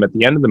Bulls game at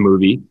the end of the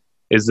movie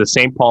is the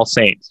St. Paul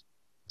Saints.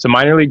 It's a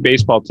minor league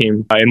baseball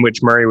team in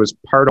which Murray was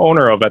part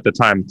owner of at the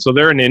time. So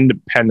they're an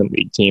independent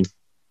league team.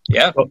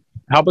 Yeah.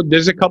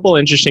 There's a couple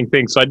interesting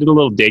things. So I did a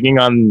little digging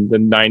on the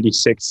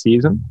 96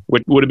 season,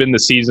 which would have been the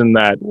season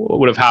that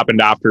would have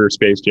happened after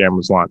Space Jam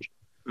was launched.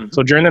 Mm-hmm.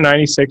 So during the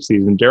 96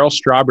 season, Darryl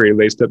Strawberry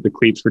laced up the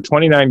cleats for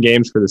 29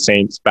 games for the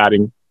Saints,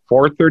 batting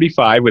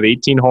 .435 with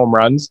 18 home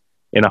runs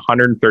in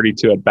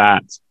 132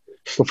 at-bats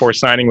before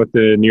signing with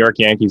the New York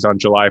Yankees on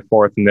July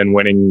 4th and then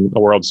winning a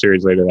World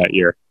Series later that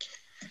year.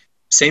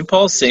 St.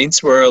 Paul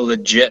Saints were a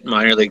legit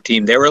minor league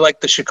team. They were like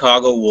the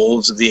Chicago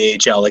Wolves of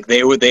the AHL. Like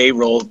they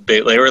rolled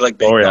big. They were like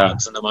big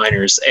dogs in the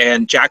minors.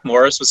 And Jack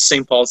Morris was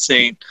St. Paul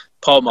Saint.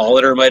 Paul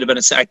Molitor might have been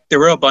there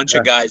were a bunch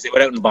of guys. They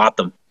went out and bought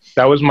them.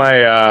 That was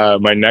my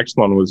my next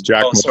one was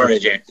Jack Morris. Sorry,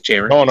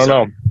 Jamer.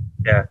 No.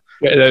 Yeah.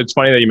 It's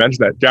funny that you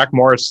mentioned that. Jack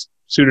Morris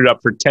suited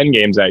up for 10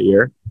 games that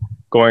year,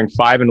 going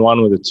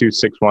 5-1 with a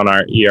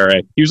 2.61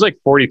 ERA. He was like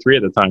 43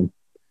 at the time.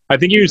 I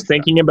think he was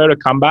thinking about a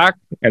comeback,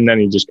 and then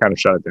he just kind of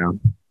shut it down.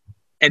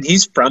 And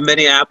he's from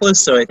Minneapolis,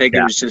 so I think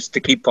it was just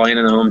to keep playing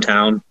in the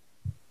hometown.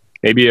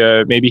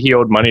 Maybe he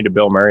owed money to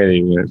Bill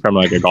Murray from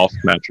like a golf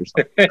match or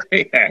something.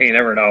 Yeah, you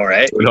never know,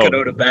 right? We could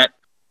owe a bet.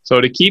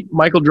 So to keep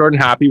Michael Jordan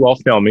happy while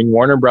filming,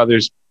 Warner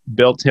Brothers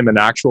built him an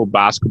actual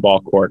basketball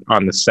court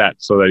on the set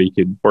so that he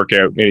could work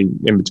out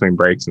in between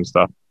breaks and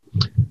stuff.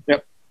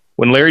 Yep.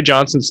 When Larry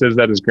Johnson says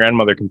that his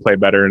grandmother can play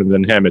better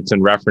than him, it's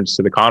in reference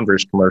to the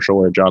Converse commercial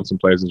where Johnson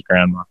plays his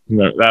grandma.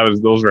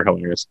 Those were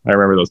hilarious. I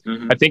remember those.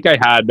 Mm-hmm. I think I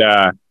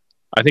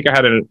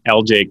had an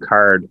LJ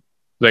card,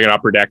 like an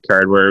Upper Deck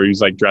card, where he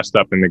was like dressed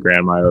up in the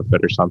grandma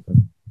outfit or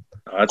something.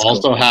 Oh,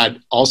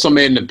 also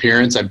made an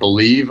appearance, I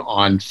believe,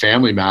 on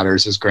Family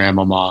Matters as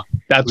Grandmama.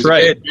 That's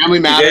right. Family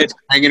Matters,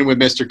 hanging with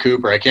Mr.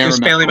 Cooper. I can't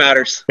remember. Family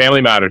Matters. Family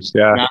Matters.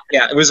 Yeah.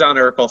 Yeah, it was on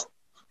Urkel.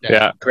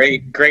 Yeah.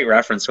 Great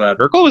reference, Webb.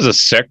 Urkel was a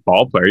sick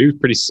ball player. He was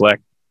pretty slick.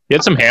 He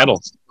had some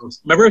handles.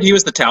 Remember he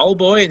was the towel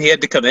boy and he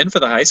had to come in for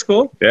the high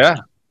school? Yeah.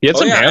 He had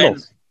some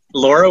handles.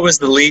 And Laura was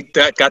the lead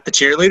that got the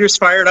cheerleaders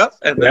fired up.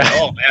 And then,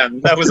 oh,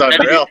 man, that was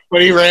unreal.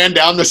 When he ran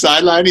down the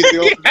sideline, he's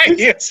the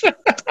yes.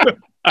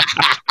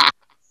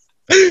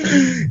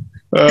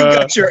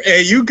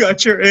 You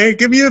got your A.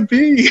 Give me a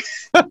B.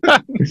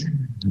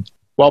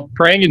 While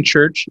praying in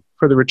church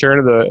for the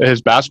return of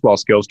his basketball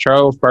skills,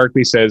 Charles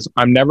Barkley says,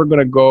 "I'm never going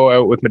to go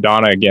out with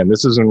Madonna again."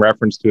 This is in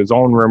reference to his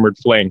own rumored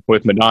fling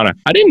with Madonna.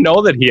 I didn't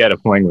know that he had a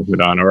fling with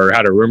Madonna or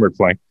had a rumored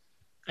fling.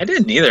 I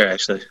didn't either,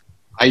 actually.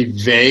 I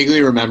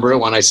vaguely remember it.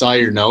 When I saw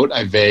your note,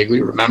 I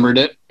vaguely remembered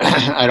it.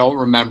 I don't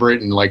remember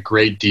it in like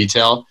great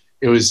detail.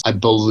 It was, I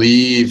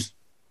believe,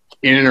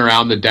 in and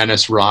around the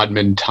Dennis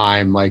Rodman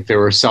time. Like there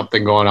was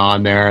something going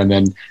on there, and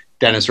then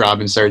Dennis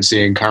Rodman started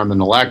seeing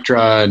Carmen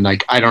Electra, and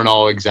like I don't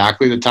know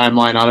exactly the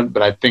timeline on it,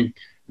 but I think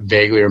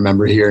vaguely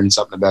remember hearing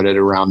something about it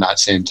around that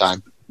same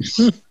time.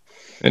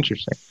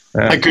 Interesting.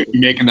 I could be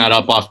making that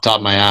up off the top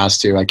of my ass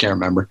too. I can't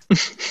remember.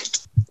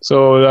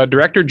 So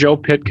director Joe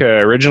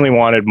Pytka originally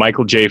wanted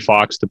Michael J.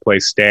 Fox to play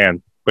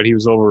Stan, but he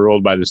was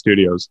overruled by the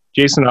studios.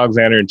 Jason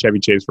Alexander and Chevy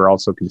Chase were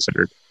also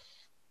considered.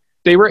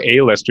 They were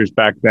A-listers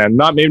back then.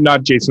 Maybe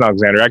not Jason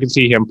Alexander. I could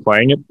see him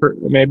playing it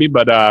maybe,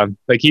 but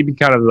like he'd be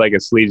kind of like a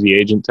sleazy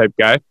agent type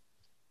guy.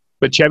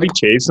 But Chevy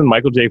Chase and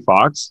Michael J.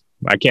 Fox,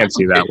 I can't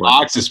see that one.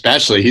 Fox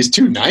especially, he's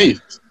too nice.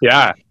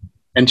 Yeah,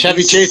 and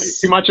Chevy Chase is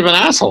too much of an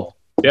asshole.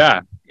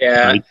 Yeah.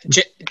 Yeah,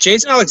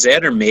 Jason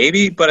Alexander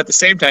maybe, but at the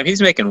same time,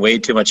 he's making way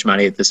too much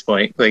money at this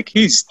point. Like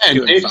he's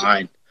doing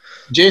fine.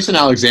 Jason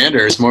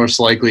Alexander is most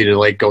likely to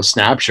like go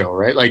snap show,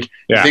 right? Like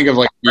you think of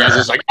like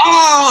it's like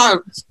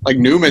like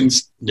Newman.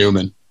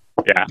 Yeah,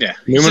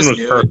 Newman was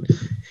perfect.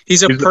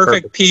 He's a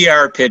perfect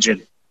PR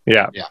pigeon.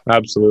 Yeah,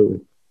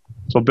 absolutely.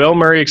 So Bill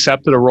Murray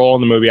accepted a role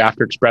in the movie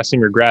after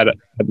expressing regret at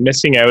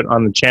missing out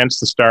on the chance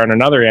to star in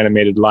another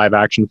animated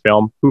live-action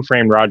film, Who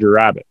Framed Roger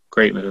Rabbit.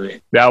 Great movie.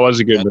 That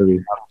was a good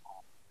movie.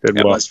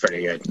 That was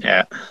pretty good.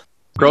 Yeah.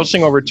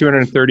 Grossing over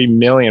 $230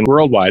 million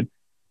worldwide,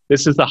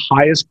 this is the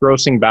highest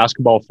grossing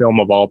basketball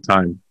film of all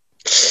time.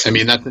 I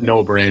mean, that's a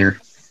no-brainer.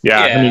 Yeah.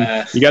 I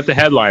mean, you got the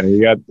headliner,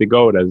 you got the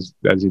GOAT, as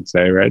you'd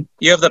say, right?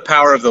 You have the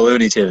power of the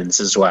Looney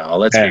Tunes as well.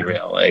 Let's be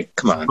real. Like,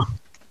 come on.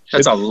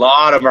 That's a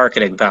lot of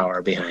marketing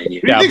power behind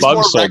you. Who thinks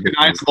more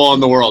recognizable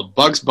in the world,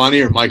 Bugs Bunny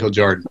or Michael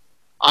Jordan?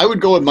 I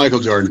would go with Michael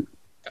Jordan.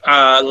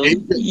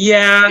 Asian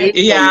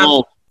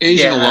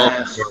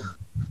alone.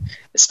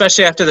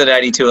 especially after the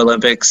 92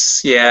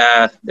 Olympics.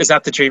 Yeah. Is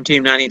that the Dream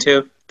Team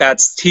 92?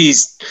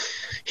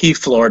 He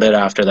floored it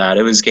after that.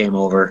 It was game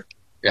over.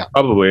 Yeah.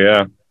 Probably,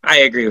 yeah. I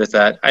agree with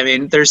that. I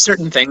mean, there's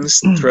certain things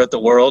throughout the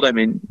world. I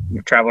mean,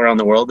 you travel around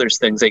the world, there's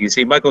things that you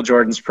see. Michael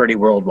Jordan's pretty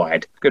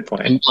worldwide. Good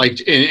point.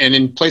 And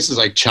in places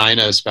like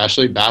China,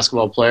 especially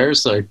basketball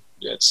players, like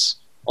it's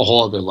a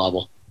whole other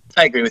level.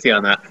 I agree with you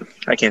on that.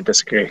 I can't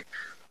disagree.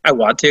 I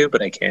want to,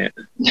 but I can't.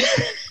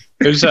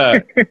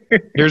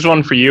 Here's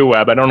one for you,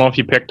 Webb. I don't know if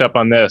you picked up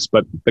on this,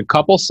 but the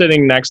couple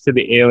sitting next to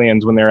the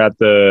aliens when they're at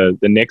the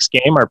Knicks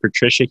game are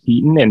Patricia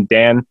Heaton and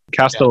Dan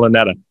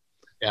Castellaneta.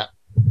 Yeah.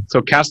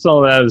 So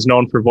Castellaneta is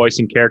known for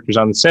voicing characters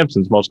on The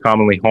Simpsons, most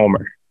commonly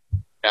Homer.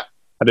 Yeah.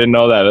 I didn't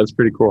know that. That's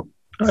pretty cool.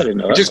 I didn't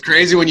know that. Which is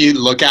crazy when you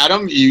look at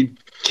him. You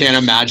can't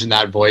imagine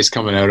that voice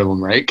coming out of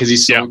him, right? Because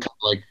he's so kind of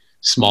like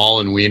small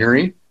and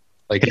wienery.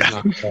 Like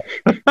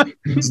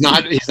he's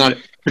not.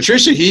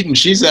 Patricia Heaton.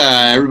 She's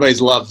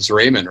everybody's loves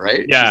Raymond,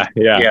 right? Yeah.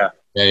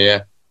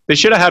 They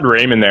should have had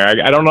Raymond there.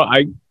 I don't know.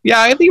 I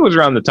think it was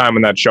around the time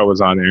when that show was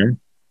on air.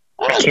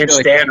 I can't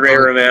stand Ray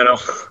Romano.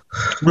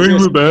 Ray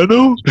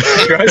Romano?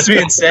 Drives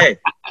me insane.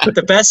 But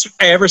the best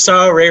I ever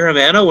saw of Ray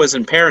Romano was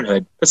in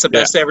Parenthood. That's the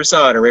best I ever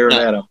saw out of Ray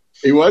Romano.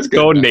 He was good.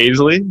 So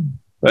nasally.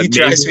 He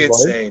drives me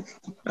insane.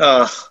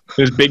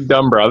 His big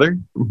dumb brother,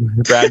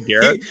 Brad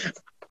Garrett.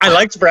 I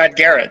liked Brad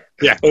Garrett.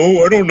 Yeah.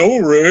 Oh, I don't know,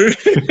 Ray.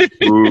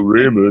 Oh,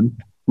 Raymond.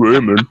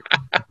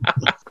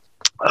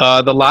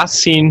 The last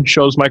scene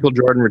shows Michael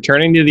Jordan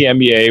returning to the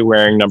NBA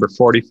wearing number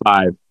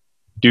 45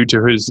 due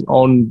to his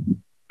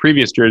own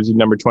previous jersey,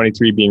 number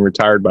 23, being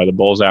retired by the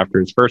Bulls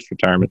after his first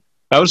retirement.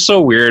 That was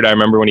so weird. I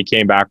remember when he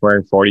came back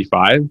wearing 45.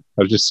 I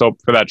was just so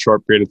for that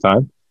short period of time.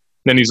 And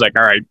then he's like,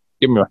 all right,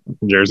 give me my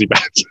jersey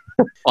back.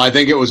 Well, I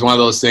think it was one of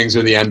those things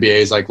where the NBA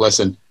is like,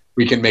 listen,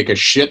 we can make a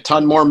shit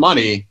ton more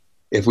money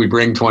if we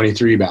bring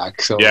 23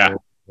 back. So yeah.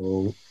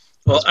 Well,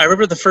 I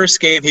remember the first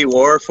game he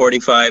wore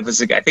 45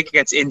 was, I think,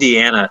 against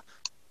Indiana.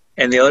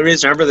 And the only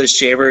reason I remember this,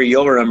 Shaver,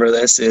 you'll remember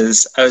this,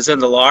 is I was in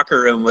the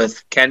locker room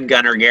with Ken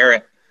Gunner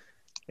Garrett.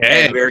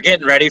 Hey. And we were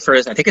getting ready for,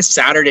 I think, a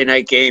Saturday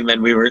night game,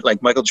 and we were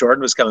like, Michael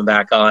Jordan was coming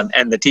back on,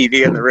 and the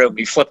TV in the room,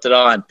 we flipped it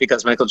on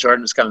because Michael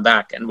Jordan was coming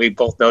back, and we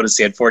both noticed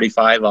he had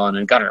 45 on,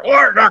 and Gunner,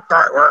 we're not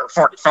going to wear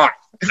 45.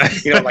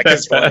 Like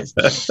his voice.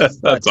 That's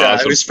but,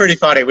 awesome. It was pretty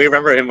funny. We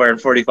remember him wearing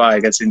 45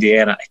 against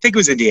Indiana. I think it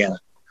was Indiana.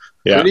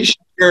 Yeah. Pretty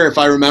sure, if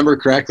I remember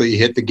correctly, he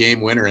hit the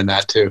game winner in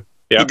that too.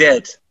 Yeah. He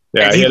did.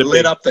 Yeah, and he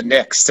lit up the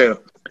Knicks too.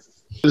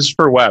 This is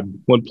for Webb.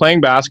 When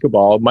playing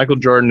basketball, Michael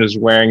Jordan is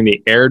wearing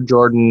the Air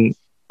Jordan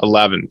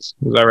 11s. Is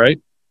that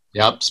right?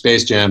 Yep,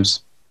 Space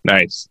Jams.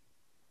 Nice.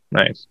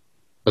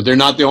 But they're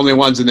not the only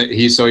ones in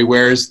the so he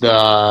wears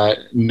the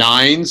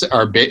 9s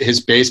are his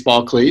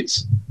baseball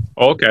cleats.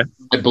 Oh, okay.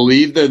 I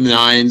believe the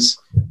 9s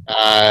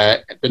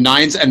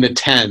and the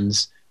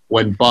 10s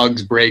when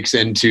Bugs breaks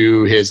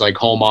into his like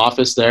home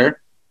office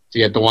there to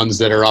get the ones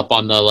that are up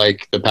on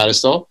the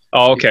pedestal.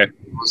 Oh, okay.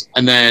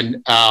 And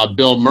then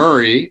Bill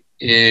Murray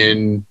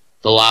in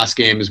the last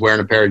game is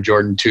wearing a pair of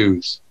Jordan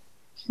 2s.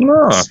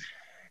 Oh,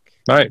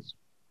 nice.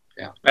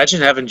 Yeah.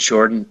 Imagine having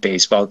Jordan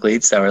baseball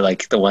cleats that were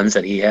like the ones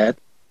that he had.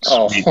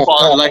 There's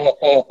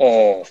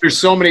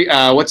so many.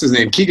 What's his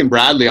name? Keegan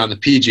Bradley on the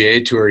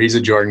PGA Tour. He's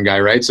a Jordan guy,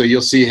 right? So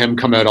you'll see him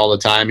come out all the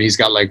time. He's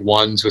got like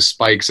ones with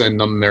spikes in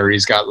them, or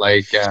he's got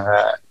like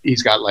the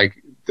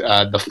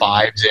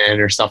 5s in,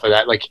 or stuff like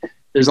that. Like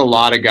there's a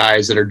lot of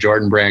guys that are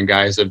Jordan brand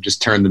guys that have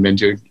just turned them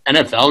into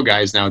NFL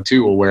guys now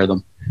too. Will wear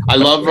them. I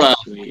love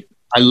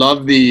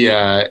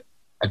the.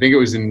 I think it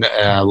was in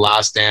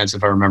Last Dance,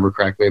 if I remember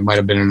correctly. It might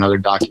have been another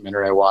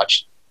documentary I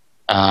watched.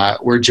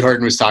 Where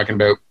Jordan was talking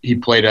about he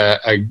played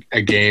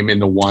a game in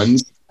the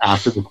ones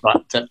after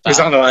the He's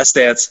on the Last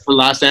Dance. The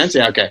Last Dance,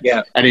 yeah, okay,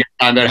 yeah. And he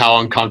talked about how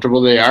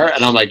uncomfortable they are,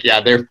 and I'm like,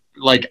 yeah, they're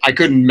like I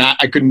could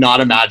not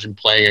imagine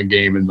playing a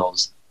game in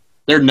those.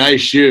 They're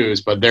nice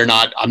shoes, but they're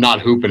not. I'm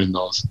not hooping in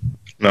those.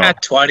 No.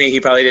 At 20, he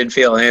probably didn't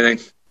feel anything.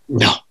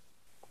 No.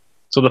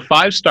 So the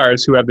 5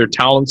 stars who have their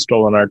talents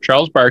stolen are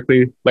Charles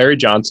Barkley, Larry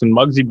Johnson,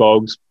 Muggsy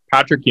Bogues,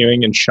 Patrick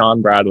Ewing, and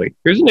Sean Bradley.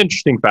 Here's an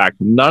interesting fact.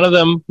 None of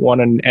them won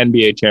an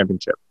NBA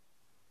championship.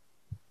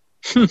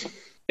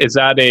 Is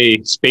that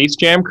a Space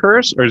Jam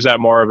curse, or is that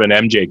more of an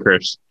MJ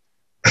curse?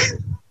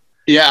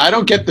 Yeah, I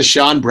don't get the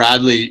Sean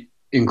Bradley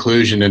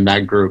inclusion in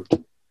that group.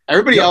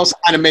 Everybody else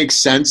kind of makes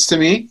sense to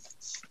me.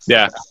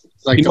 Yeah.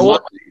 Like you know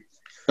what?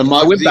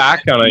 I went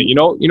back on it. You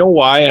know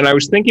why? And I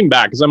was thinking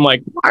back because I'm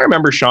like, I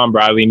remember Sean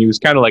Bradley, and he was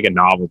kind of like a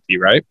novelty,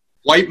 right?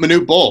 White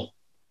Manute Bull.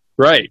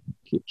 Right.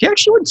 He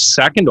actually went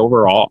second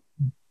overall.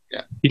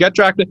 Yeah. He got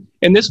drafted.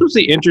 And this was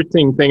the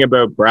interesting thing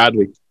about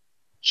Bradley.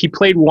 He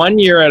played 1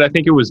 year at, I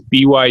think it was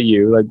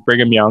BYU, like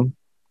Brigham Young.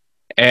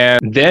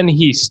 And then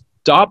he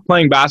stopped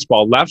playing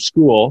basketball, left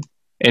school,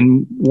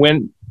 and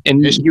went,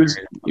 and he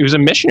was a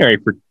missionary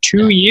for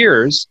 2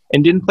 years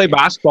and didn't play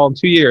basketball in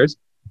 2 years.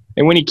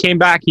 And when he came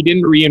back, he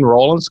didn't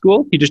re-enroll in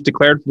school. He just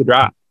declared for the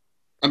draft.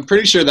 I'm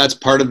pretty sure that's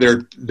part of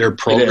their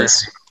program.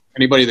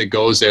 Anybody that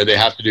goes there, they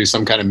have to do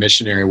some kind of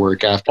missionary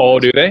work after. Oh,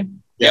 do they?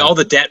 Yeah, all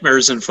the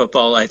Detmers in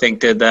football, I think,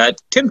 did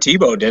that. Tim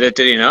Tebow did it,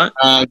 did he not?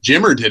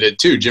 Jimmer did it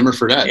too. Jimmer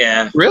Fredette.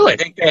 Yeah, Really? I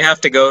think they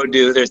have to go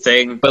do their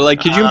thing. But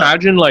like, could you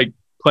imagine like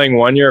playing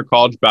 1 year of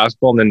college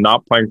basketball and then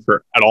not playing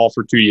at all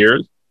for 2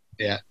 years?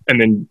 Yeah. And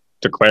then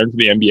declaring for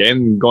the NBA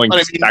and going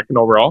second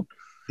overall?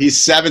 He's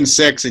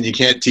 7'6", and you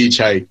can't teach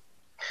height.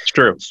 It's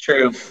true. It's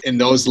true. In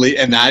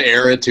that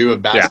era too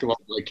of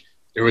basketball, like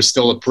there was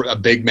still a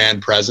big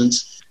man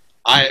presence.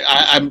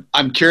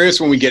 I'm curious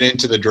when we get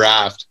into the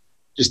draft,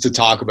 just to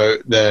talk about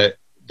the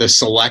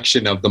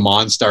selection of the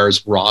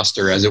Monstars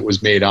roster as it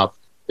was made up.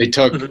 They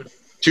took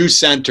 2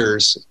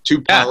 centers,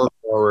 2 power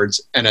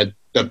forwards, and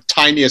the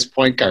tiniest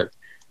point guard.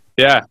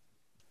 Yeah.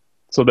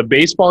 So the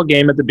baseball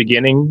game at the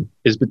beginning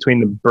is between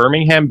the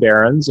Birmingham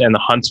Barons and the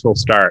Huntsville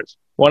Stars.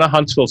 One of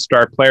Huntsville's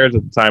star players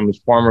at the time was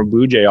former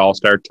Blue Jay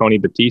All-Star Tony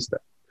Batista.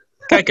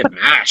 Guy could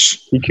mash.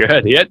 He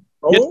could. He had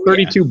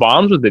 32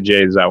 bombs with the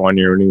Jays that 1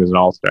 year when he was an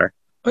All-Star.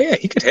 Oh yeah,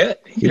 he could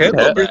hit. He could hit a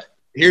little bit.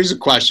 Here's a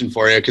question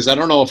for you, because I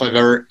don't know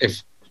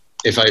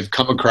if I've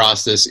come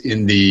across this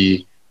in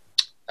the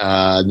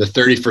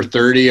 30 for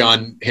 30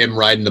 on him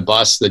riding the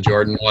bus, the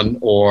Jordan one,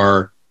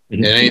 or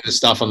in any of the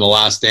stuff on The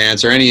Last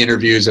Dance, or any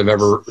interviews I've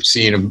ever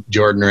seen of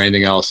Jordan or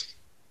anything else.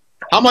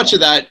 How much of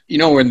that,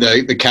 when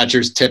the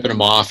catcher's tipping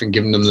him off and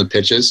giving them the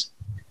pitches,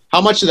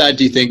 how much of that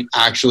do you think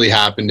actually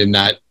happened in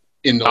those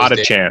Not days?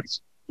 A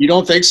chance. You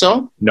don't think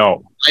so?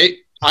 No.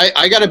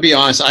 I got to be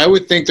honest. I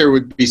would think there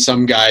would be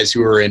some guys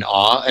who are in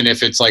awe, and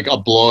if it's like a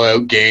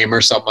blowout game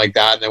or something like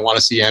that, and they want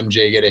to see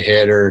MJ get a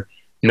hit, or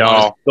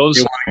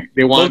those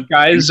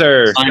guys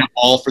are sign a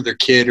ball for their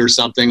kid or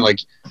something. Like,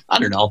 I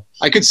don't know.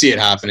 I could see it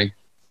happening.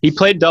 He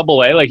played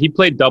Double-A. Like, he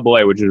played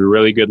Double-A, which is a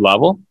really good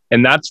level,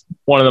 and that's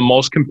one of the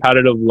most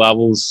competitive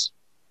levels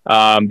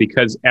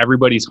because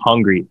everybody's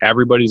hungry.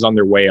 Everybody's on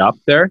their way up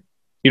there.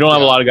 You don't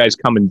have a lot of guys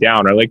coming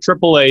down. Or like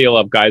Triple-A, you'll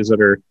have guys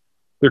that are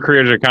their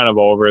careers are kind of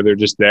over. They're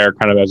just there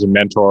kind of as a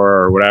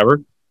mentor or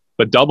whatever.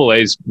 But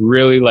Double-A is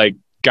really like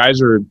guys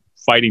are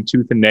fighting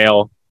tooth and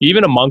nail,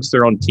 even amongst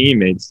their own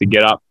teammates, to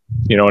get up,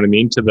 you know what I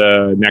mean, to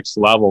the next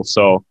level.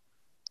 So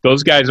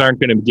those guys aren't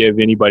going to give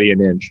anybody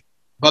an inch.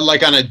 But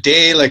like on a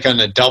day, like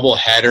on a double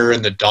header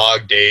in the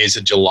dog days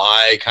of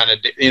July, kind of,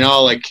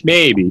 like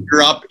maybe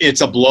you're up, it's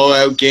a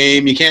blowout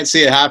game. You can't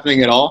see it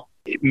happening at all.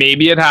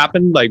 Maybe it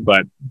happened,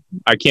 but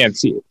I can't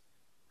see it.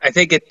 I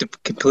think it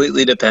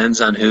completely depends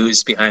on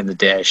who's behind the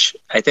dish.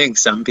 I think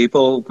some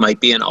people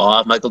might be in awe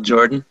of Michael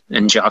Jordan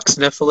and jock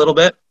sniff a little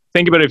bit.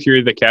 Think about if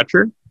you're the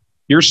catcher,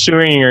 you're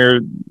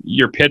suing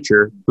your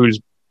pitcher who's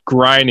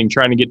grinding,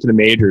 trying to get to the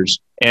majors,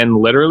 and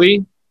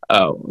literally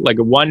like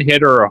a one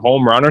hit or a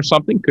home run or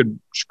something could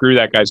screw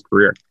that guy's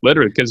career.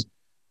 Literally, because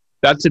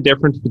that's the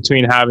difference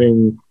between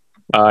having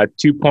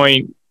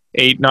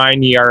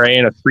 2.89 ERA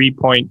and a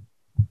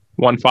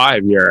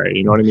 3.15 ERA.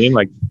 You know what I mean?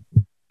 Like,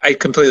 I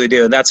completely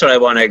do. And that's what I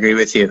want to agree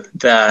with you,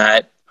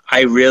 that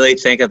I really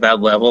think at that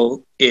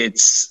level,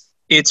 it's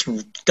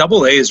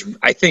Double-A is,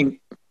 I think,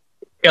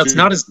 it's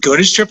not as good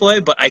as Triple-A,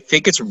 but I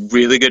think it's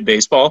really good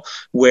baseball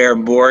where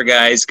more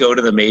guys go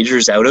to the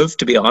majors out of,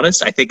 to be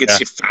honest. I think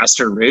it's a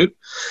faster route.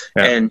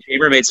 Yeah. And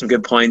Chamber made some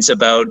good points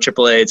about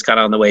Triple-A. It's kind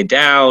of on the way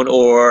down,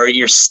 or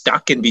you're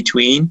stuck in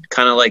between,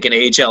 kind of like an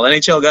AHL,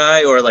 NHL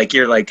guy, or like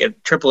you're like a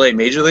Triple-A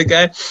major league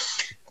guy.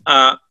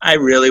 I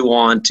really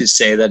want to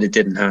say that it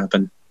didn't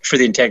happen for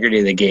the integrity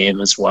of the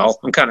game as well.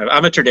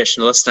 I'm a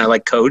traditionalist and I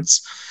like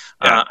codes.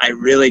 I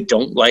really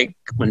don't like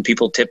when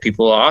people tip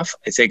people off.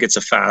 I think it's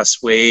a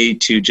fast way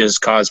to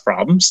just cause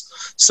problems.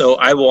 So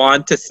I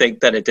want to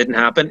think that it didn't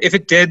happen. If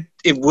it did,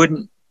 it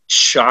wouldn't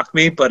shock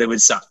me, but it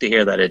would suck to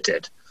hear that it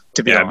did,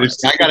 to be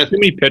honest. I got too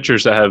many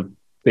pitchers that have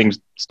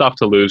stuff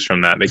to lose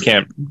from that.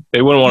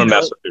 They wouldn't want to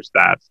mess with their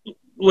stats.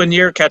 When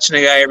you're catching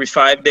a guy every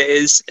 5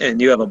 days and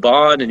you have a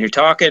bond and you're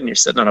talking and you're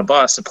sitting on a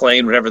bus, a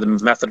plane, whatever the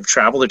method of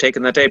travel they're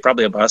taking that day,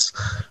 probably a bus.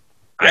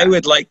 I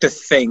would like to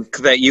think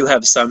that you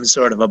have some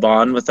sort of a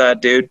bond with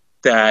that dude,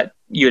 that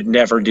you'd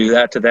never do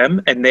that to them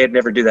and they'd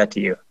never do that to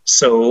you.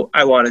 So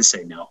I want to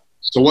say no.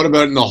 So what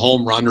about in the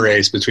home run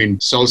race between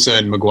Sosa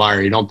and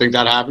McGuire? You don't think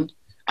that happened?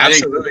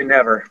 Absolutely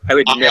never. I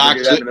would never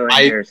do that in a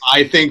million years.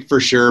 I think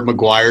for sure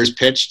McGuire's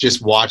pitch,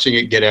 just watching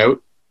it get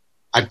out,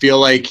 I feel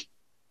like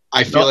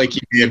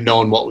he may have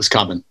known what was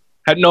coming.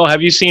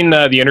 Have you seen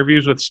the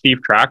interviews with Steve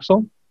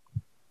Traxel?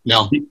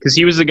 No. Because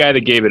he was the guy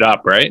that gave it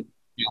up, right?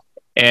 Yeah.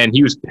 And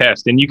he was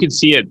pissed. And you could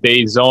see it.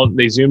 They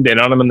zoomed in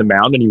on him on the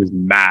mound, and he was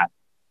mad.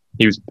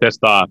 He was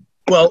pissed off.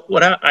 Well,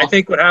 I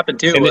think what happened,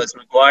 too, was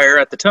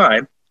McGuire at the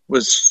time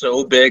was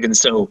so big and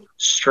so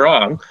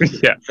strong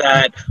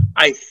that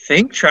I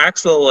think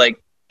Traxel,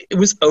 it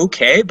was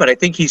okay, but I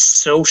think he's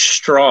so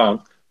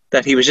strong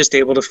that he was just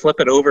able to flip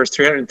it over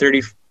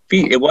 330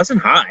 feet. It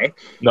wasn't high.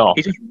 No.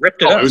 He just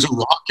ripped it up. It was a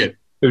rocket.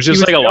 It was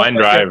just like a line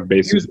drive,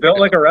 basically. He was built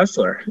like a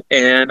wrestler.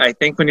 And I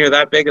think when you're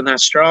that big and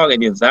that strong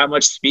and you have that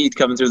much speed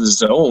coming through the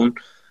zone,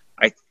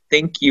 I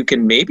think you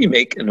can maybe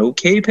make an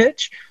okay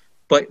pitch.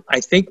 But I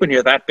think when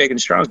you're that big and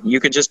strong,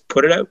 you can just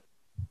put it out.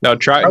 Now,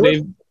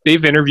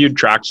 they've interviewed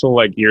Traxel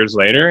like years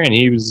later, and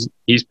he's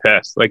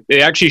pissed. Like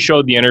they actually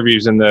showed the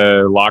interviews in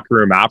the locker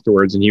room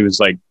afterwards, and he was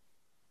like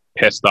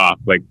pissed off.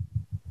 Like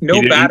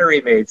no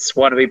battery mates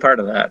want to be part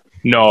of that.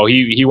 No,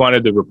 he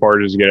wanted the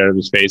reporters to get out of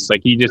his face.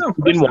 Like he didn't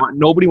want.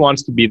 Nobody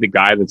wants to be the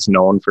guy that's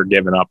known for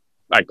giving up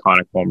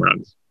iconic home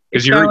runs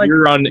because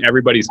you're on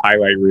everybody's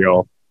highlight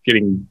reel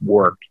getting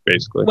worked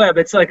basically. Webb,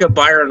 it's like a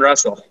Byron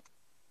Russell.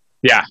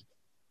 Yeah,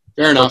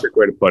 fair enough. Perfect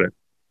way to put it.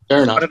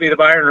 Fair enough. Want to be the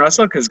Byron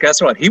Russell? Because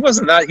guess what? He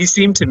wasn't that. He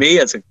seemed to me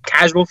as a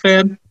casual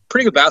fan,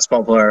 pretty good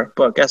basketball player.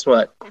 But guess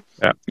what?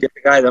 Yeah, you get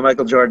the guy that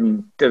Michael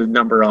Jordan did a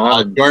number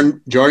on.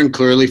 Jordan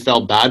clearly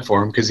felt bad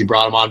for him because he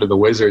brought him onto the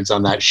Wizards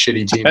on that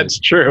shitty team. That's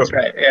true. That's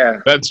right.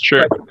 Yeah, that's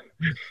true. But,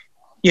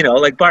 you know,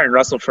 like Byron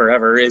Russell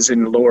forever is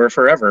in lore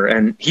forever,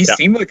 and he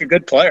seemed like a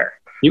good player.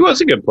 He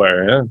was a good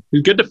player. Yeah, he's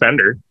a good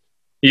defender.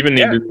 Even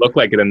he didn't look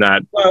like it in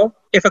that. Well,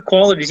 if a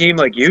quality team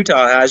like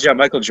Utah has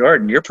Michael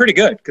Jordan, you're pretty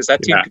good because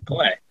that team can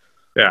play.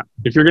 Yeah,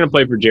 if you're going to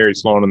play for Jerry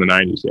Sloan in the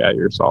 90s, yeah,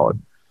 you're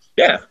solid.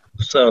 Yeah,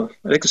 so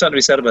I think there's something to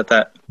be said about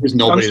that. There's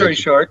Long story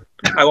short,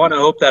 I want to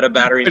hope that a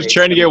battery... Just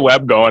trying to get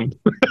Webb going.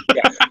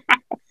 Yeah.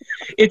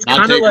 It's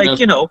kind of like,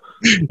 you know...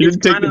 You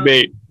didn't take the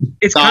bait.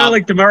 It's kind of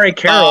like DeMarie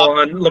Carroll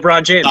on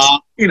LeBron James.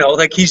 You know,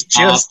 like he's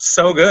just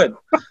so good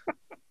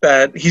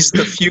that he's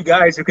the few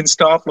guys who can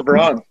stop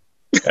LeBron.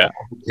 Yeah.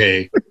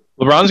 Okay.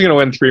 LeBron's going to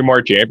win 3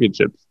 more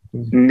championships.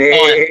 On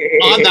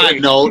that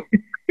note,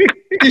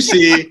 you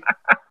see,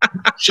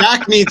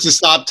 Shaq needs to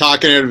stop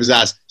talking out of his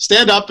ass.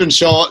 Stand up and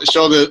show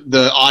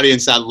the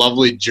audience that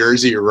lovely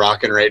jersey you're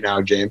rocking right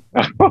now, James.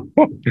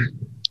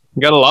 You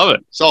gotta love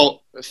it.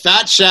 So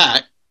Fat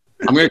Shaq,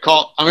 I'm gonna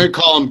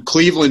call him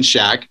Cleveland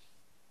Shaq.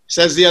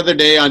 Says the other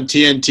day on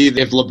TNT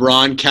that if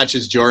LeBron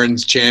catches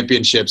Jordan's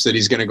championships, that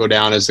he's gonna go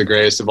down as the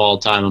greatest of all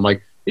time. I'm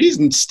like, he's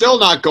still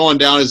not going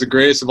down as the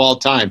greatest of all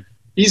time.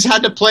 He's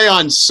had to play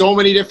on so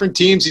many different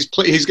teams.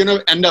 He's going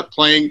to end up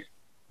playing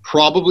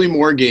probably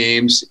more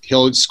games.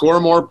 He'll score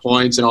more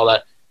points and all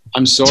that.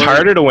 I'm sorry. It's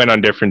harder to win on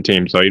different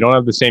teams, though. You don't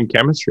have the same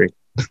chemistry.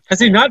 Has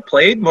he not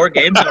played more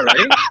games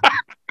already?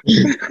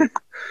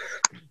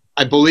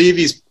 I believe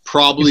he's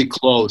probably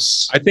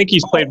close. I think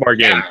he's played more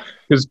games.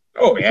 Because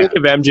think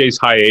of MJ's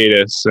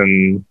hiatus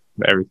and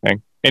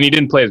everything. And he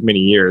didn't play as many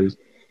years.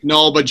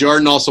 No, but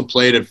Jordan also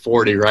played at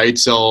 40, right?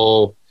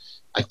 So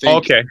I think...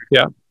 Okay,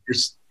 yeah.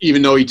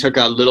 Even though he took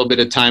a little bit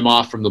of time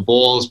off from the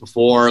Bulls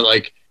before,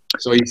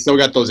 so he still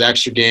got those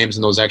extra games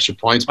and those extra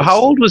points. How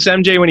old was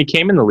MJ when he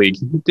came in the league?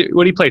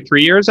 Would he play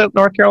 3 years at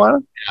North Carolina?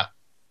 Yeah.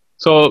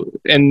 So,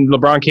 and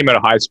LeBron came out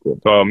of high school,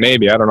 so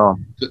maybe, I don't know.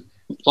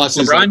 Plus,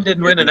 LeBron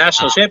didn't win a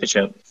national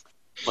championship.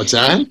 What's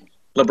that?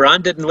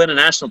 LeBron didn't win a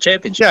national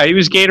championship. Yeah, he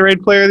was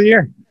Gatorade Player of the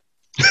Year.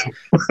 He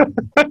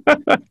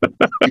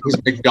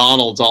was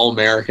McDonald's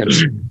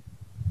All-American.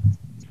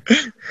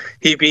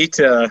 He beat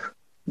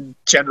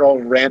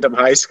General Random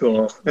High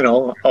School in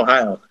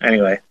Ohio.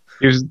 Anyway,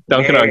 he was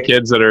dunking on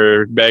kids that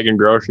are bagging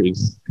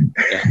groceries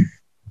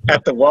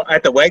at the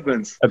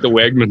Wegmans. At the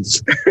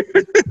Wegmans.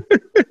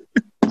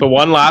 The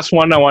one last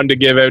one I wanted to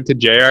give out to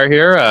JR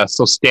here.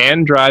 So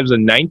Stan drives a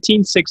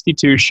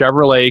 1962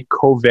 Chevrolet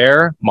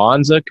Cover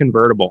Monza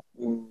convertible.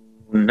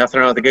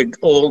 Nothing wrong with a good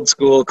old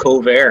school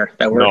Cover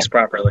that works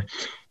properly.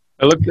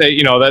 I looked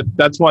at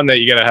that's one that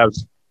you got to have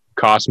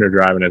Costner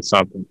driving at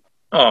something.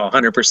 Oh,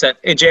 100%.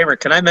 Hey, Jamer,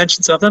 can I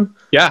mention something?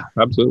 Yeah,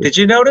 absolutely. Did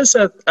you notice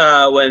that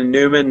when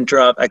Newman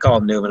drops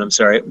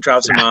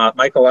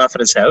Michael off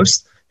at his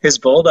house, his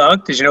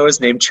bulldog, did you know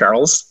his name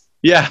Charles?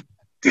 Yeah.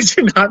 Did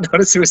you not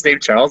notice he was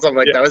named Charles? I'm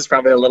like, that was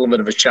probably a little bit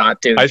of a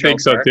shot, too. I think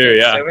so, too,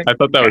 yeah. I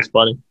thought that was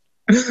funny.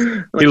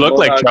 He looked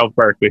like Charles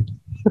Barkley.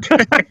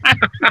 All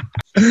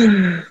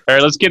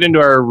right, let's get into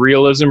our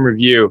realism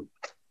review.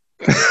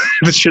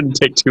 This shouldn't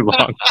take too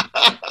long.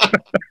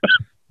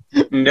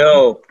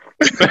 No.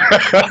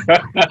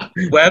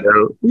 Webb?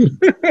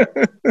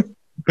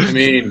 I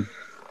mean,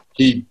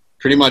 he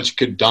pretty much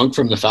could dunk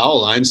from the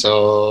foul line,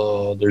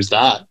 so there's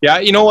that. Yeah,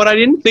 you know what? I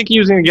didn't think he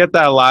was going to get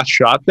that last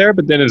shot there,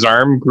 but then his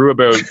arm grew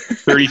about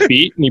 30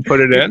 feet and he put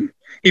it in.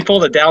 He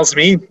pulled a Dallas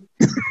Mean.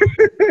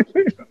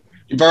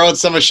 He borrowed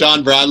some of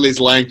Sean Bradley's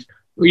length.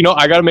 You know,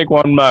 I got to make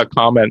one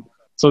comment.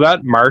 So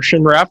that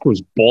Martian ref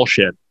was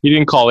bullshit. He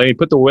didn't call it. He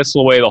put the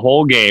whistle away the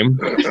whole game.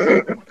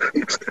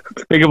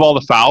 Think of all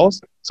the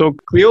fouls. So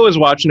Cleo was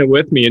watching it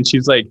with me, and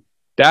she's like,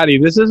 Daddy,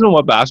 this isn't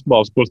what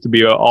basketball is supposed to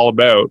be all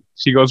about.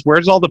 She goes,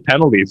 where's all the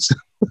penalties?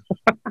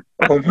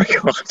 Oh, my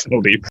God.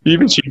 Penalties.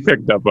 Even she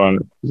picked up on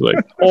it. She's like,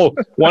 oh,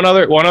 one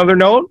other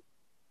note.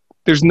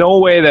 There's no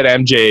way that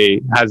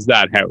MJ has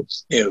that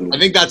house. Ew. I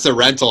think that's a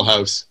rental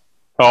house.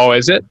 Oh,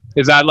 is it?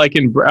 Is that like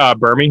in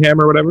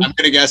Birmingham or whatever? I'm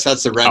going to guess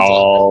that's the rental.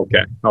 Oh,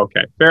 okay.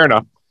 Okay. Fair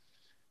enough.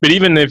 But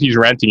even if he's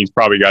renting, he's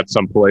probably got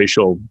some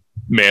palatial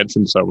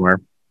mansion somewhere.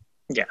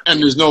 Yeah.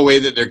 And there's no way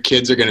that their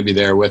kids are going to be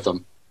there with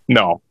them.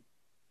 No.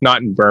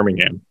 Not in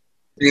Birmingham.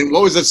 I mean,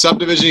 what was that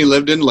subdivision he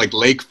lived in? Like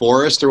Lake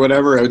Forest or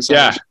whatever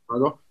outside of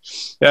Chicago?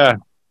 Yeah.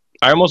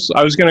 I was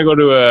going to go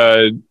to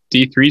a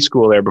D3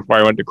 school there before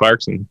I went to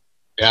Clarkson.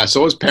 Yeah,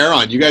 so was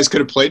Perron. You guys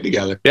could have played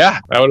together. Yeah,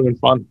 that would have been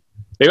fun.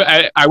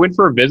 I went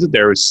for a visit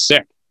there. It was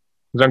sick. It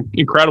was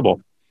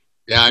incredible.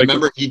 Yeah, I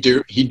remember he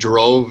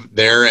drove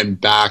there and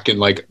back in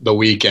like the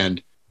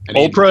weekend. And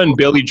Oprah and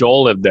Billy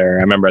Joel lived there.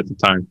 I remember at the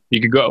time.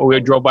 You could go. We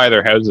drove by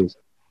their houses.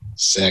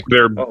 Sick.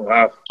 They're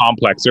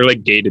complex. They're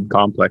like gated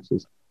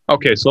complexes.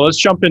 Okay, so let's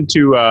jump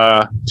into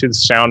to the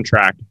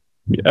soundtrack.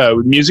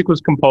 Music was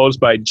composed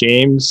by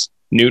James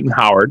Newton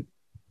Howard.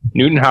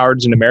 Newton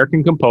Howard's an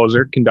American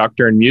composer,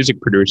 conductor, and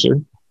music producer.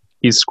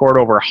 He's scored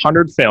over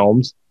 100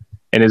 films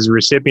and is a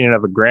recipient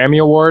of a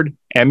Grammy Award,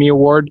 Emmy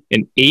Award,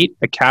 and 8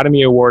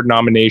 Academy Award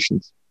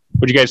nominations.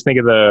 What do you guys think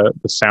of the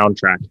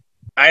soundtrack?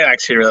 I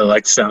actually really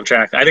like the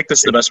soundtrack. I think this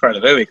is the best part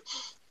of the movie.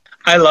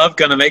 I love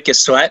Gonna Make You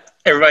Sweat.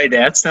 Everybody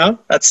dance now.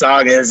 That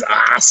song is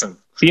awesome.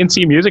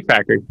 CNC Music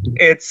Factory.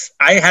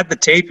 I had the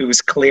tape. It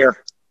was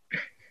clear.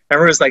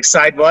 Remember, it was like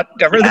side what?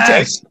 Remember the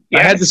tape?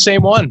 Yes. I had the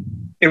same one.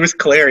 It was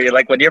clear. You're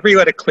like, whenever you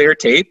had a clear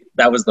tape,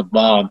 that was the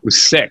bomb. It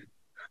was sick.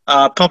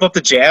 Pump Up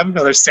the Jam,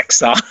 another sick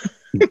song.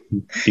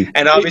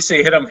 And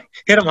obviously Hit 'em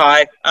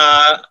High.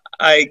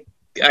 I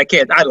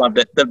can't. I loved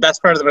it. The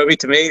best part of the movie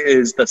to me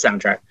is the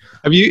soundtrack.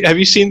 Have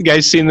you seen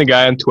the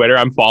guy on Twitter?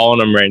 I'm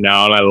following him right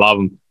now, and I love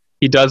him.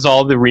 He does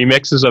all the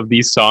remixes of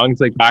these songs,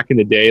 like back in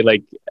the day,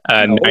 like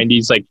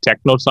 90s, like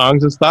techno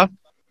songs and stuff,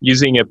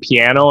 using a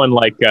piano and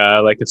like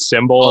a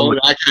cymbal. Oh,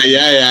 that guy,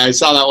 yeah. I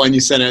saw that one you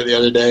sent out the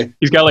other day.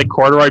 He's got like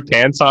corduroy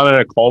pants on and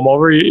a comb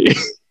over.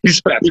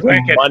 He's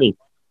money.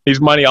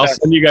 He's money. I'll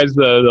send you guys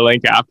the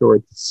link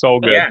afterwards. It's so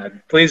good. Yeah,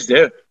 please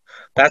do.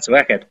 That's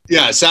wicked.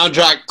 Yeah,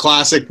 soundtrack,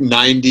 classic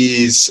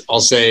 90s, I'll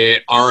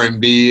say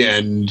R&B,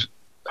 and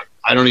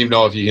I don't even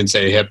know if you can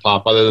say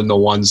hip-hop other than the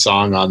one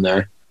song on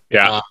there.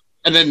 Yeah.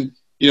 And then,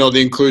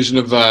 the inclusion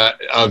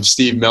of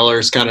Steve Miller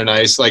is kind of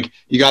nice. Like,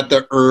 you got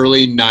the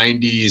early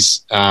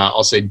 90s,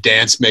 I'll say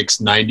dance mix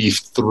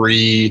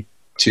 92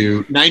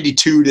 to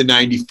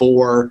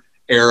 94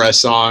 era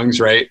songs,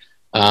 right?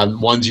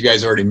 Ones you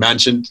guys already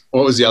mentioned.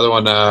 What was the other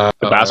one? The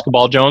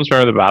Basketball Jones.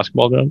 Remember the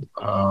Basketball Jones?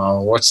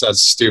 What's that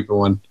stupid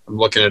one? I'm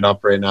looking it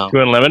up right now. Too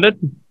Unlimited?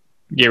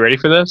 Get ready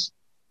for this?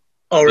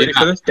 Oh, ready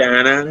for this?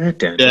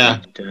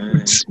 Yeah.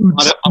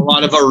 A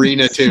lot of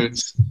arena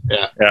tunes.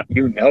 Yeah.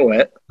 You know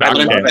it.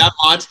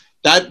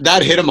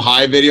 That Hit 'em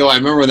High video, I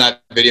remember when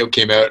that video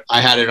came out,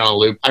 I had it on a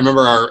loop. I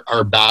remember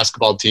our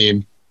basketball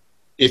team,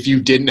 if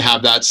you didn't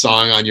have that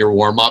song on your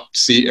warm-up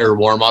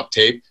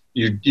tape,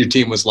 your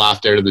team was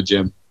laughed out of the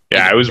gym.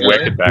 Yeah, it was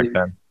wicked back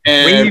then.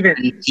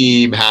 Every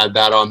team had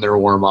that on their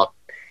warm-up.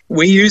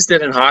 We used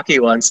it in hockey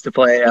once to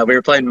play. We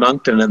were playing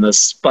Moncton in the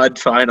Spud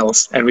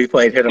Finals, and we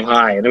played Hit 'em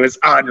High, and it was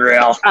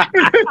unreal.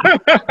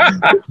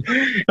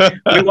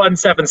 We won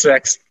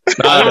 7-6.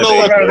 I don't know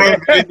what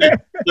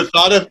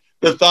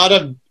the thought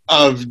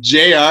of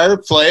JR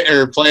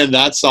playing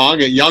that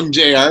song, a young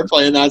JR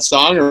playing that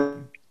song, or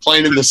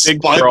playing in the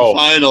Spud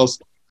Finals.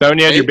 So when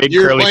you had your big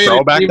curly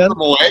fro back then?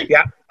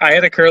 Yeah, I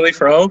had a curly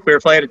fro. We were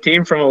playing a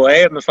team from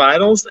away in the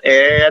finals,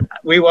 and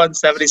we won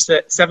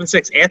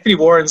 7-6. Anthony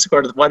Warren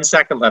scored with 1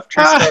 second left.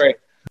 True story.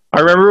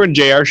 I remember when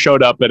JR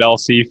showed up at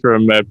LC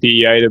from PE,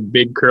 he had a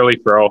big curly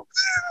fro.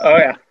 Oh,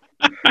 yeah.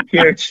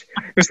 Huge.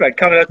 It was like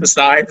coming out the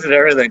sides and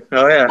everything.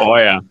 Oh, yeah. Oh,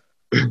 yeah.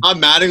 I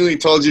Mattingly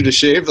told you to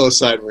shave those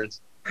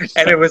sideburns.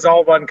 And it was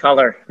all one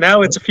color.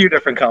 Now it's a few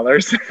different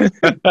colors.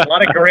 A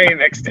lot of gray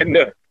mixed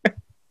into it.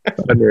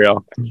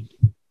 Unreal.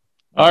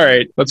 All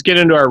right, let's get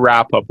into our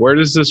wrap-up. Where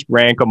does this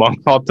rank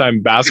among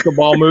all-time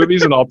basketball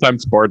movies and all-time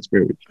sports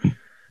movies?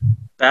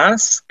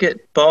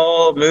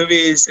 Basketball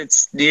movies,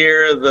 it's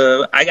near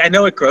the... I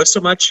know it grows so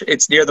much.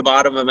 It's near the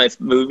bottom of my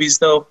movies,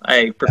 though.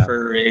 I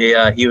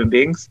prefer human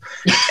beings.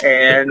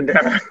 And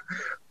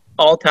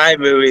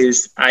all-time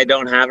movies, I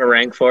don't have a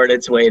rank for it.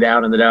 It's way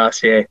down in the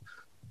dossier.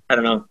 I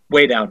don't know.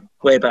 Way down.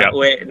 Way back. Yep.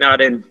 Way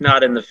not in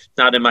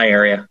my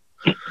area.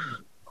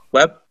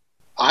 Webb?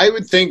 I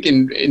would think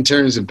in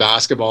terms of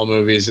basketball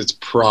movies, it's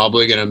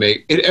probably going to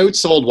make it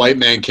outsold White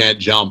Man Can't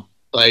Jump.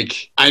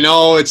 Like, I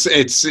know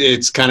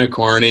it's kind of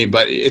corny,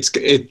 but it's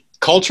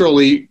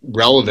culturally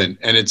relevant,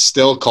 and it's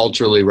still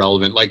culturally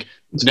relevant. Like,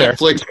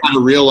 Netflix kind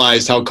of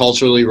realized how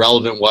culturally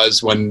relevant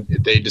was when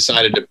they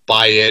decided to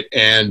buy it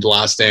and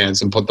Last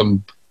Dance and put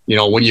them,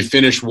 when you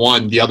finish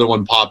one, the other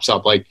one pops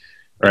up, like,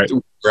 right.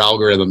 Their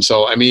algorithm.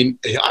 So, I mean,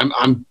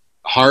 I'm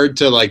hard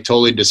to like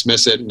totally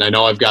dismiss it. And I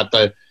know I've got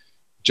the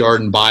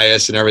Jordan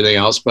bias and everything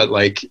else, but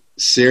like,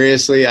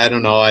 seriously, I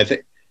don't know. I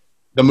think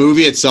the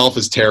movie itself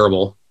is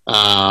terrible.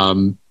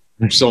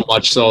 So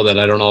much so that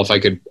I don't know if I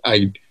could,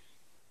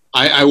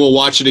 I will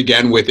watch it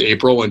again with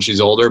April when she's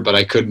older, but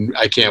I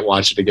can't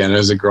watch it again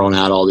as a grown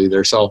adult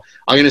either. So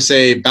I'm going to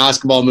say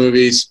basketball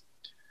movies,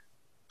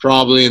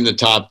 probably in the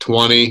top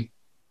 20,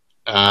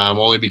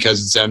 only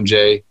because it's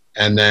MJ.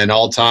 And then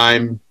all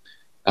time,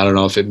 I don't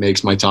know if it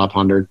makes my top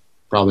 100.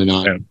 Probably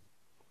not. Yeah.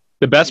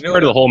 The best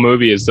part of the whole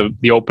movie is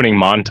the opening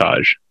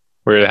montage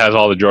where it has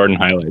all the Jordan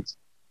highlights.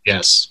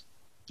 Yes.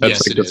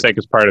 That's like the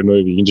sickest part of the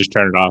movie. You can just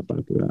turn it off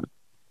after that.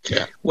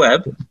 Yeah.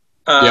 Webb,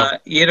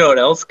 You know what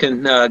else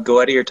can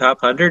go out of your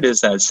top 100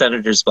 is that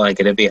senator's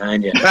blanket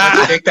behind you.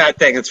 Take that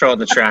thing and throw it in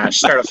the trash.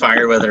 Start a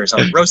fire with it or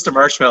something. Roast a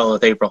marshmallow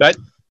with April. That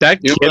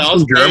You know kid's what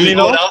else? from Germany, You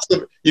know though? what else?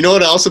 You know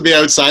what else would be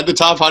outside the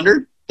top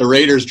 100? The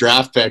Raiders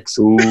draft picks.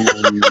 Ooh.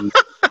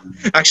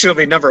 Actually, it'll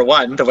be number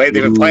 1. The way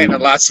they've been playing in the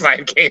last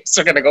 5 games,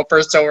 they're going to go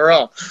first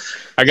overall.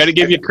 I got to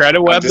give you credit,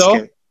 I'm Webb, just though.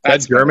 kidding. That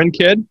That's German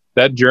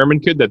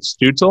kid, that's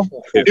Stutzel.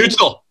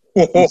 Stutzel.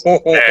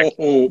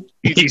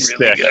 He's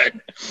really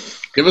good.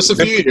 Give us a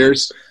few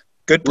years.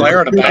 Good player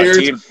on a bad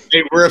team.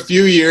 Hey, we're a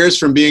few years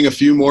from being a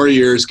few more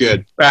years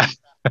good.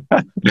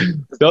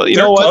 So, you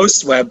know what?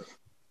 Close, Webb.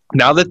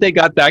 Now that they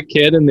got that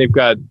kid and they've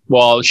got,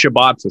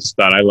 Shabbat's a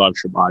stud. I love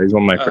Shabbat. He's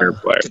one of my favorite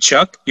players.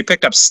 Chuck, you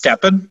picked up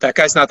Steppen. That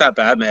guy's not that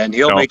bad, man.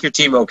 He'll make your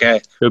team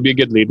okay. He'll be a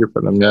good leader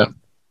for them, yeah.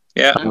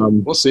 Yeah.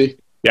 We'll see.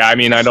 Yeah, I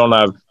mean,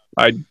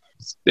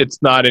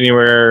 it's not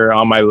anywhere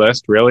on my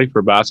list, really,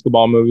 for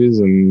basketball movies,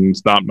 and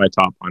it's not my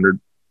top 100.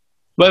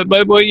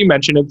 But what you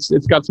mentioned, it's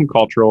got some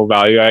cultural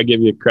value. I give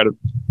you credit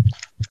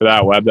for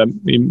that, Webb. That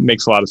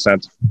makes a lot of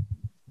sense.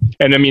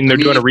 And, I mean, they're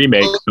doing a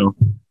remake, so.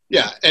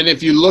 Yeah, and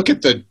if you look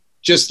at the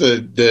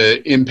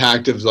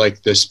impact of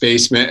like the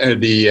Space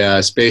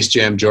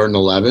Jam Jordan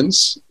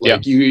 11s,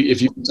 like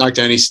if you talk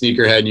to any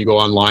sneakerhead and you go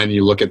online and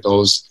you look at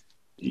those,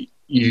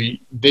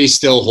 they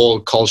still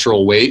hold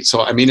cultural weight.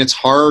 So I mean, it's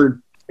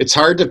hard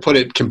to put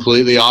it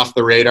completely off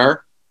the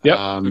radar.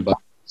 Yep.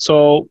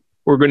 So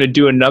we're going to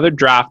do another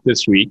draft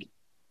this week,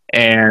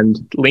 and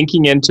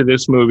linking into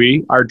this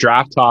movie, our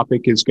draft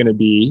topic is going to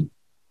be: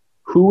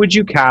 who would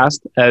you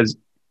cast as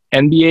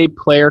NBA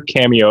player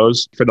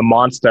cameos for the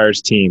Monstars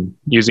team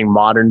using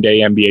modern day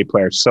NBA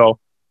players? So,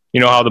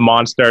 you know how the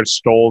Monstars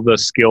stole the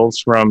skills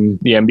from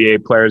the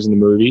NBA players in the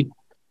movie?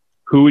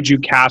 Who would you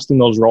cast in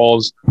those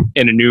roles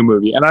in a new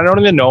movie? And I don't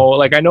even know,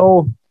 like, I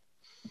know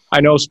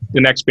the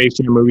next Space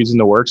Jam movie's in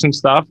the works and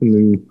stuff,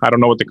 and I don't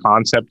know what the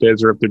concept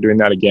is or if they're doing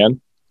that again.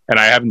 And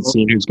I haven't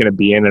seen who's going to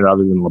be in it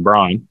other than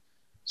LeBron.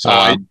 So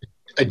I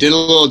did a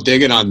little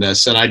digging on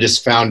this, and I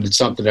just found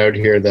something out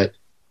here that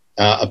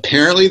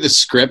apparently the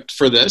script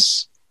for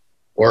this,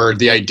 or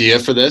the idea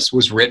for this,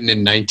 was written in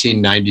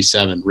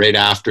 1997, right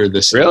after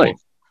the sequel, Really?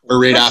 or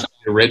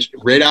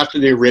right after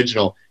the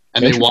original,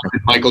 and they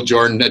wanted Michael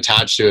Jordan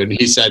attached to it, and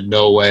he said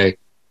no way.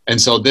 And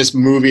so this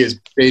movie has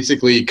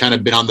basically kind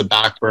of been on the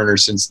back burner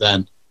since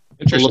then.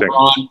 Interesting.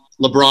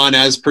 LeBron,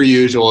 as per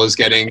usual, is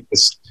getting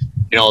this,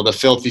 the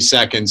filthy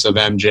seconds of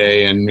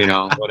MJ and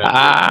whatever.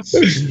 All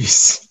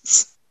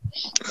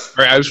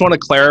right, I just want to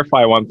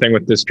clarify one thing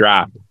with this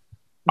draft.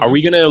 Are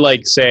we going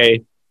to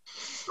say,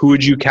 who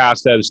would you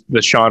cast as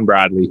the Sean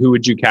Bradley? Who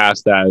would you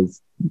cast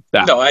as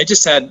that? No,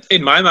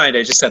 in my mind,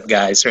 I just have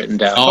guys written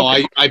down. Oh,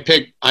 I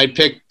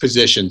picked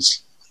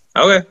positions.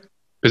 Okay.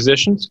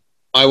 Positions?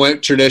 I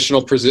went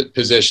traditional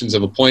positions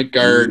of a point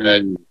guard,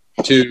 a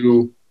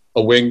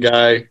wing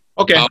guy,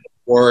 okay, a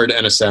forward,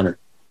 and a center.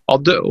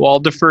 I'll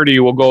defer to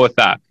you. We'll go with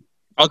that.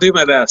 I'll do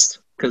my best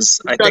because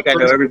I think I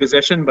know every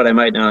position, but I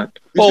might not.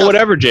 Well,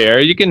 whatever, JR.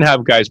 You can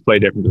have guys play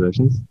different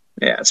positions.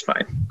 Yeah, it's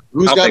fine.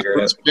 Who's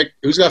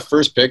got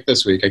first pick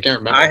this week? I can't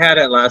remember. I had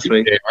it last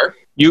week.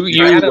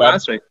 You had it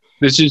last week.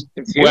 This is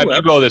Webb.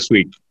 You go this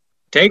week.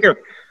 Take her.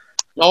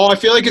 Oh, I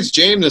feel like it's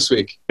James this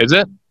week. Is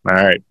it? All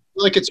right. I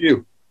feel like it's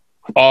you.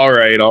 All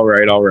right.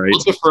 I'll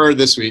defer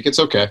this week. It's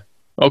okay.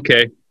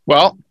 Okay.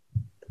 Well,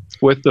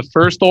 with the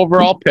first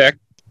overall pick,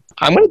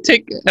 I'm going to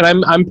take,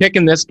 and I'm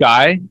picking this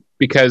guy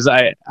because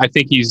I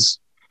think he's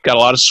got a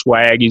lot of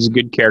swag. He's a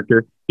good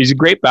character. He's a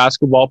great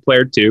basketball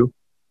player too.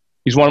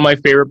 He's one of my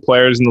favorite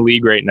players in the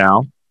league right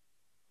now.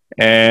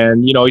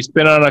 And, he's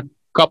been on a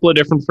couple of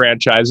different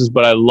franchises,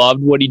 but I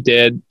loved what he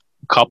did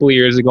a couple of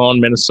years ago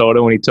in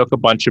Minnesota when he took a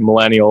bunch of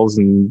millennials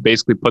and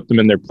basically put them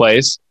in their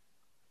place.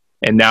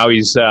 And now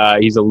he's a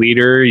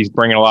leader. He's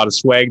bringing a lot of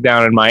swag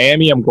down in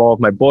Miami. I'm going with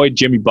my boy,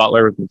 Jimmy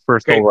Butler, with the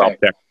first overall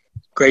pick.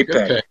 Great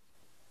pick.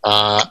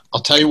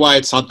 I'll tell you why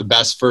it's not the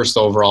best first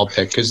overall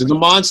pick, because in the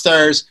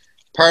Monstars,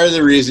 part of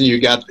the reason you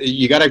got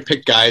to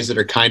pick guys that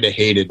are kind of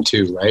hated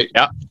too, right?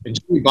 Yeah. And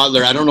Jimmy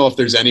Butler, I don't know if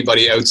there's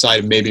anybody outside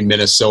of maybe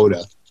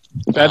Minnesota.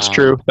 That's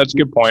true. That's a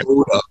good point.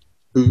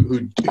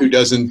 Who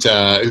doesn't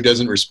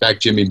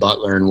respect Jimmy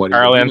Butler and what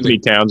Karl Anthony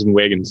Towns and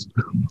Wiggins.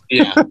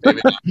 Yeah.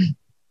 Maybe not.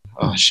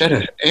 Oh, shut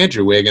it,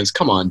 Andrew Wiggins!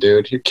 Come on,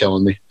 dude, you're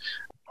killing me.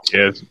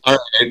 Yes. All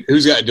right,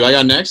 do I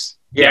got next?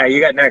 Yeah,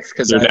 you got next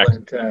because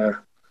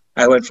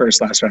I went first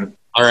last round.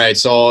 All right,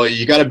 so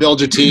you got to build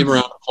your team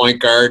around a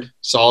point guard,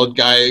 solid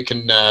guy who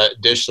can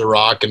dish the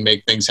rock and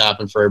make things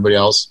happen for everybody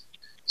else.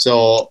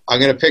 So I'm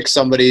going to pick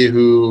somebody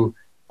who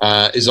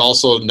is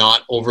also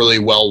not overly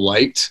well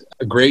liked,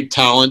 a great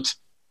talent,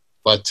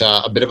 but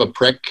a bit of a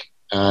prick.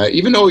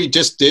 Even though I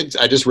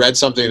just read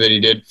something that he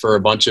did for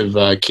a bunch of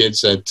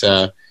kids at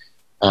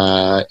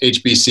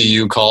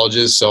HBCU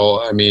colleges.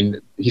 So, I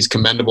mean, he's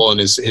commendable in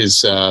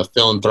his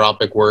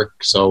philanthropic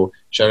work. So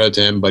shout out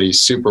to him, but he's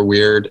super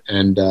weird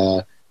and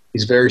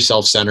he's very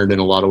self-centered in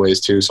a lot of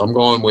ways too. So I'm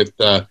going with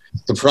the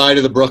pride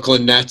of the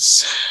Brooklyn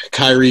Nets,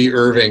 Kyrie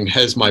Irving,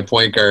 as my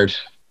point guard.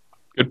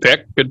 Good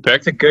pick.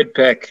 It's a good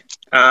pick.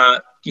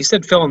 You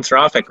said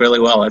philanthropic really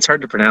well. It's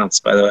hard to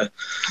pronounce, by the way.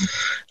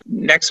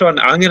 Next one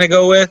I'm going to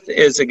go with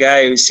is a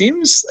guy who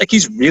seems like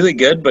he's really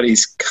good, but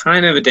he's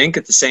kind of a dink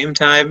at the same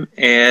time,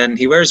 and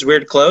he wears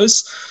weird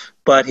clothes,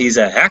 but he's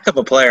a heck of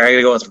a player. I'm going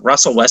to go with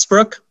Russell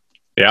Westbrook.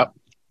 Yep.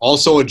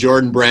 Also a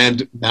Jordan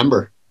Brand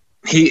member.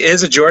 He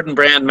is a Jordan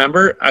Brand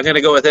member. I'm going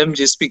to go with him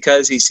just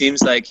because he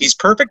seems like he's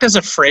perfect as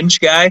a fringe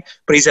guy,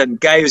 but he's a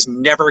guy who's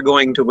never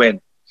going to win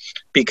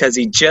because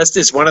he just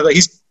is one of the –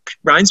 he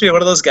reminds me of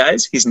one of those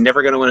guys. He's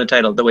never going to win a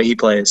title the way he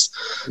plays.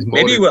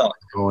 Maybe he will.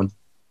 Going.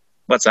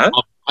 What's that?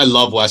 I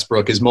love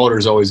Westbrook. His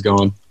motor's always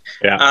going.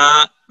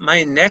 Yeah.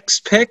 My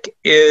next pick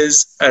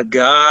is a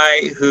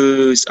guy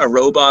who's a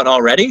robot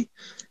already,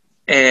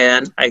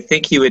 and I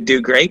think he would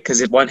do great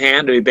because one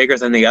hand would be bigger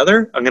than the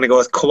other. I'm going to go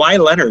with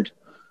Kawhi Leonard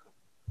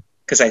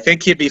because I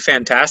think he'd be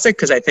fantastic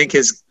because I think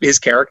his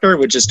character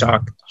would just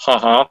talk,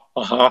 ha-ha,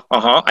 ha-ha,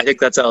 ha-ha. I think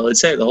that's all he'd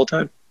say the whole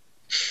time.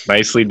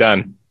 Nicely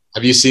done.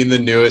 Have you seen the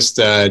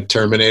newest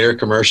Terminator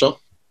commercial?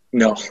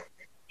 No.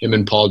 Him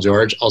and Paul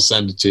George? I'll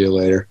send it to you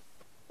later.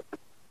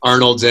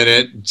 Arnold's in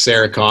it,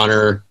 Sarah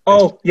Connor.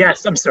 Oh,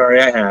 yes, I'm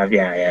sorry, I have.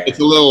 Yeah. It's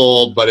a little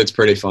old, but it's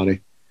pretty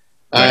funny.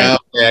 Okay,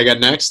 I got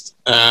next.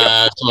 So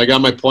I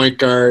got my point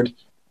guard.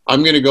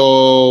 I'm gonna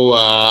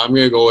go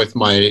with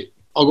my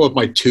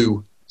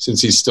 2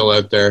 since he's still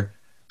out there.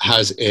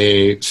 Has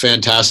a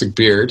fantastic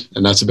beard,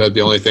 and that's about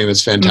the only thing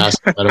that's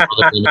fantastic about him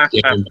other than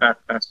the game.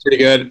 It's pretty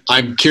good.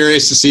 I'm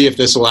curious to see if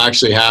this will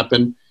actually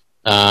happen.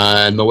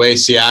 And the way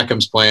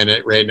Siakam's playing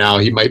it right now,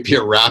 he might be a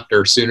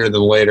Raptor sooner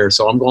than later.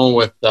 So I'm going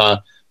with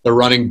the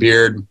running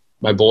beard,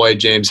 my boy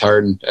James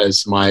Harden,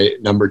 as my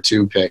number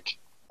 2 pick.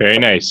 Very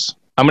nice.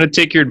 I'm going to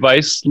take your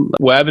advice,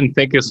 Webb, and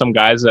think of some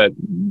guys that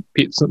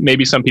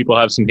maybe some people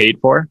have some hate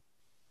for.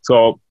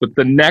 So with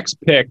the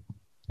next pick,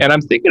 and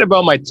I'm thinking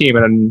about my team,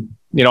 and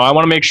I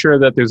want to make sure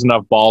that there's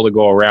enough ball to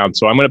go around.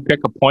 So I'm going to pick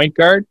a point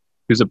guard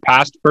who's a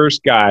past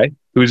first guy,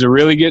 who's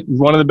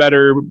one of the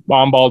better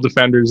on-ball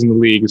defenders in the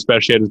league,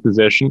 especially at his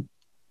position.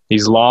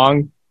 He's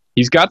long.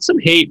 He's got some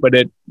hate, but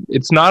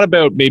it's not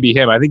about maybe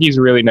him. I think he's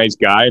a really nice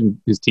guy, and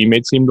his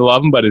teammates seem to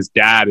love him, but his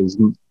dad is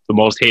the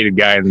most hated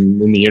guy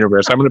in the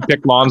universe. I'm going to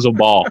pick Lonzo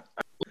Ball.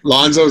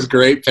 Lonzo's a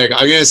great pick.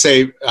 I'm going to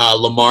say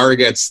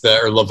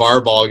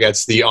LeVar Ball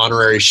gets the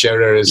honorary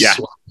shout-out as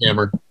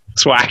Swackhammer.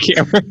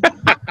 Swackhammer.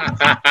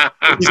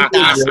 He's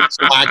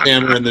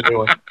Swackhammer in the new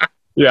one.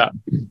 Yeah.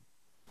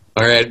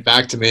 All right,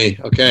 back to me.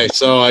 Okay,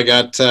 so I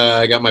got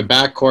my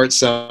backcourt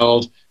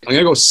settled. I'm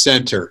going to go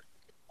center.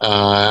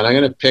 And I'm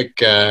going to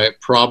pick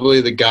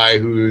probably the guy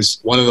who's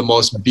one of the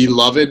most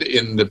beloved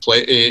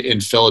in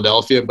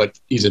Philadelphia, but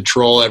he's a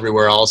troll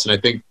everywhere else, and I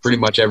think pretty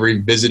much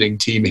every visiting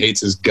team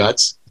hates his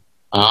guts.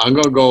 I'm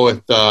going to go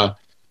with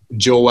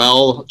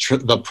Joel,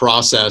 trust the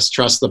process,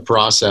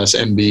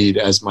 Embiid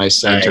as my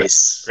center.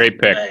 Nice. Great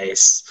pick.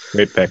 Nice.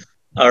 Great pick.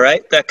 All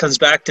right, that comes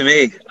back to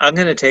me. I'm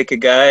going to take a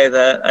guy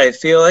that I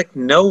feel like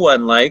no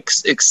one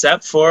likes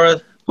except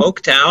for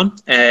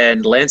Oaktown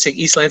and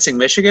East Lansing,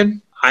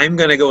 Michigan. I'm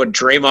going to go with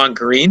Draymond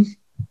Green.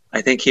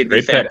 I think he'd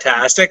be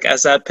fantastic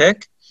as that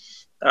pick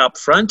up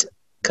front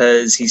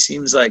because he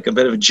seems like a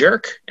bit of a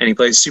jerk and he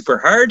plays super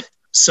hard.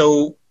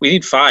 So we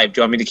need 5.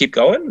 Do you want me to keep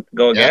going?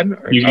 Go again?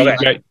 You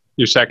got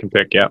your second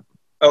pick, yeah.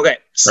 Okay,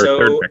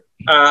 so pick.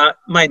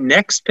 My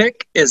next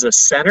pick is a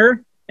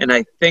center, and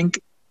I think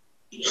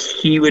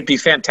he would be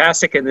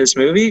fantastic in this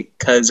movie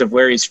because of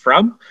where he's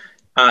from.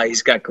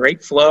 He's got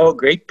great flow,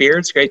 great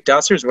beards, great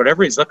dusters,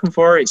 whatever he's looking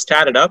for. He's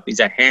tatted up.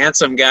 He's a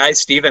handsome guy.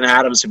 Steven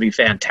Adams would be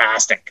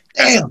fantastic.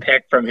 That's a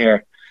pick from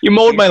here. You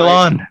mowed my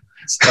lawn.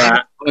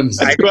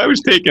 That's who I was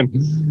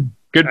taking.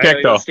 Good pick,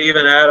 though.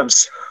 Steven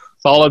Adams.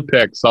 Solid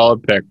pick.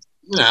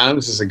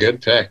 Adams is a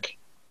good pick.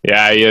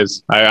 Yeah, he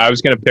is. I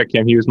was going to pick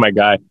him. He was my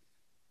guy.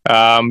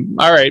 All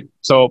right.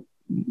 So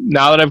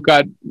now that I've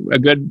got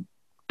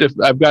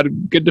a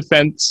good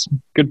defense,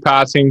 good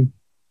passing,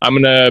 I'm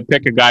going to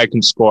pick a guy who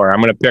can score.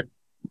 I'm going to pick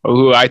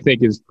who I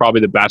think is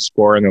probably the best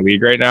scorer in the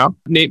league right now.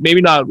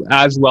 Maybe not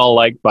as well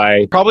liked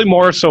probably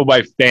more so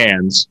by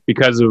fans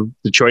because of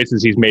the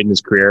choices he's made in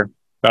his career.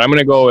 But I'm going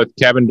to go with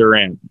Kevin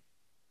Durant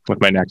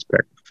with my next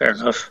pick. Fair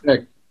enough.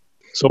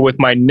 So with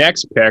my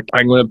next pick,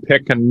 I'm going to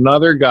pick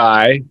another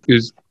guy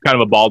who's kind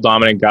of a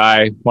ball-dominant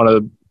guy, one of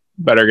the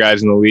better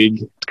guys in the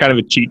league. It's kind of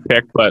a cheat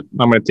pick, but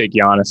I'm going to take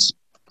Giannis.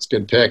 It's a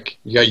good pick.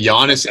 You got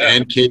Giannis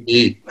and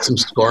KD. Some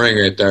scoring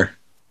right there.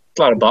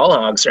 A lot of ball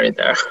hogs right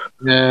there.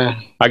 Yeah.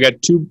 I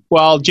got 2.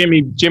 Well,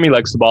 Jimmy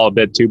likes the ball a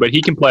bit too, but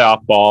he can play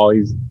off ball.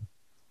 And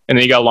then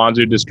you got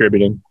Lonzo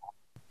distributing.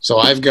 So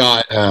I've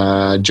got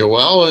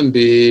Joel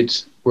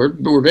Embiid.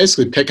 We're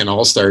basically picking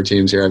all-star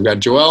teams here. I've got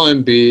Joel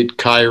Embiid,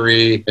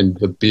 Kyrie, and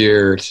the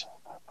beard.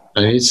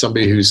 I need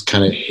somebody who's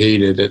kind of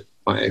hated at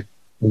my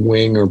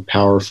wing or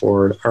power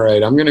forward. All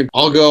right,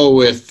 I'll go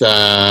with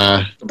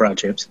LeBron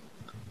James.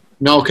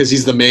 No, because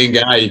he's the main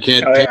guy. You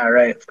can't. Oh yeah,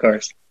 right. Of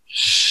course.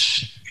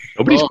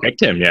 Nobody's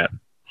picked him yet.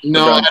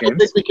 No,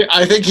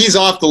 I think he's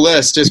off the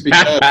list just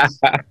because.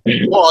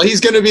 Well, he's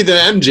going to be the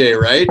MJ,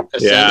 right?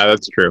 Yeah,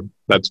 that's true.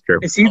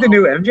 Is he the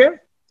new MJ?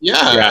 Yeah,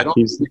 I Yeah, don't-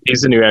 he's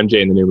the new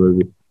MJ in the new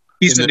movie.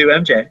 He's the new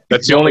MJ.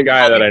 That's the only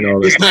guy that I know.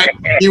 he's not,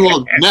 he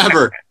will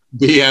never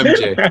be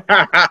MJ.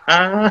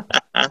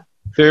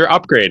 They're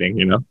upgrading,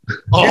 you know.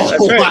 Oh,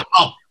 that's right.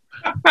 wow.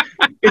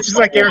 It's just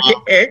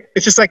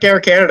like Air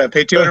Canada.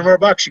 Pay $200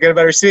 more, you get a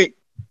better seat.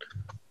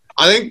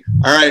 I think.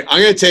 All right,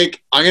 I'm gonna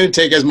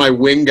take as my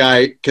wing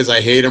guy because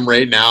I hate him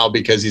right now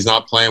because he's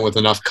not playing with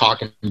enough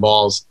cock and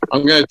balls.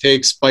 I'm gonna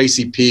take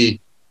Spicy P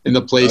in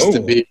the place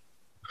to be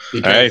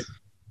because Hey.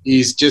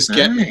 he's just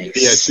getting to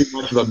be Nice. too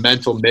much of a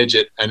mental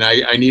midget, and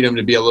I need him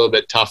to be a little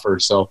bit tougher.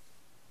 So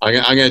I'm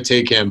gonna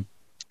take him.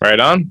 Right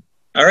on.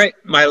 All right,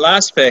 my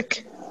last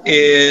pick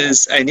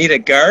is I need a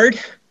guard,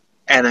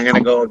 and I'm going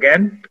to go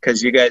again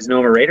because you guys know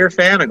I'm a Raider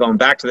fan. I'm going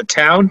back to the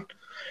town.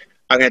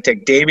 I'm going to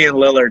take Damian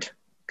Lillard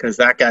because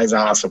that guy's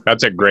awesome.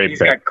 That's a great He's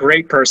pick. got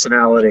great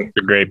personality. It's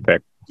a great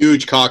pick.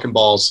 Huge cock and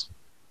balls.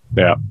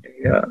 Yeah,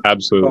 Yeah,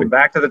 absolutely. going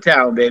back to the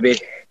town, baby.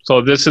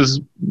 So this is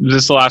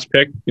the last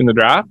pick in the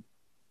draft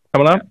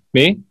coming up?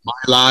 Me? My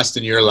last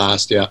and your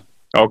last, yeah.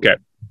 Okay.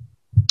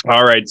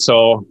 All right.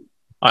 So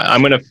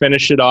I'm going to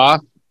finish it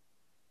off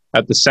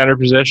at the center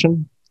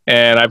position.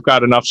 And I've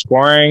got enough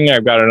scoring.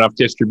 I've got enough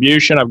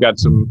distribution. I've got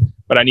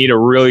but I need a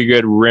really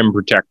good rim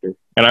protector.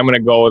 And I'm going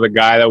to go with a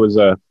guy that was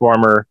a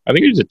former, I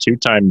think he was a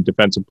 2-time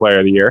defensive player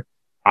of the year.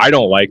 I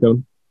don't like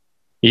him.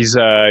 He's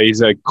a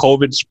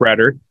COVID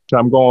spreader. So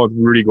I'm going with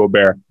Rudy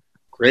Gobert.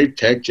 Great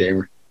pick,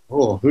 Jamer.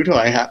 Oh, who do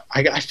I have?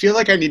 I feel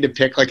like I need to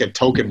pick like a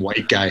token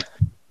white guy.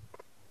 I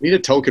need a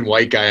token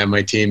white guy on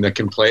my team that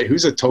can play.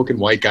 Who's a token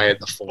white guy at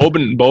the 4?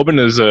 Bobin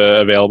is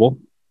available.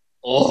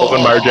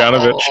 Boban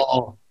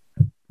Marjanovic.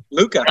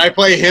 Luka. Can I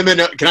play him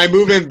can I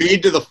move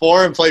Embiid to the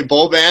 4 and play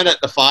Boban at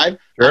the 5?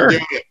 Sure. I'm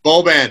doing it.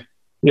 Boban.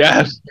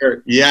 Yes.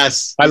 Sure.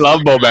 Yes. I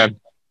love Boban.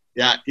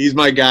 Yeah, he's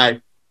my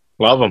guy.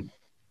 Love him.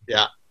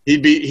 Yeah.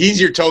 He's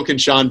your token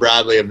Sean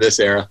Bradley of this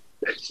era.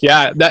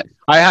 Yeah, that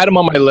I had him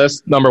on my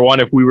list, number one,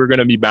 if we were going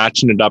to be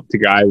matching it up to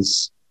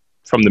guys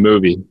from the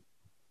movie.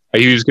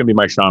 He was going to be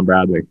my Sean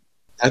Bradley.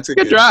 That's a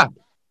Good draft.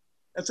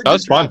 That's a That good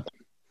was fun. draft.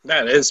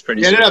 That is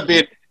pretty We ended sweet. up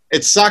being.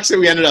 It sucks that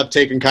we ended up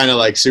taking kind of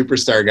like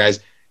superstar guys.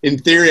 In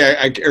theory,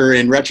 or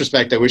in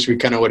retrospect, I wish we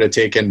kind of would have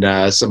taken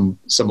some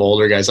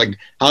older guys,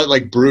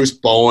 like Bruce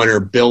Bowen or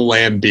Bill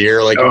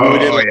Lambier. Like, we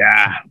did like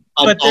yeah.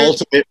 an But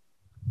there's- ultimate.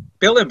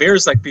 Bill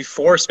Lambert's like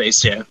before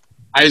Space Jam.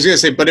 I was gonna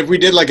say, but if we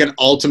did like an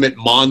ultimate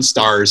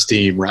Monstars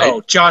team, right?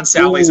 Oh, John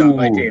Sally's on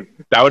my Ooh, team.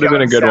 That would have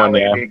been a good one,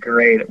 Sally yeah. would be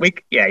great.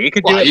 You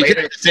could do Well, it you could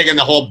later. have taken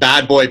the whole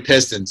Bad Boy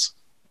Pistons.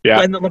 Yeah.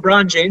 When the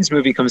LeBron James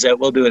movie comes out,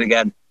 we'll do it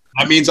again.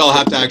 That means I'll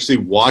have to actually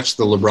watch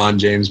the LeBron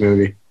James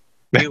movie.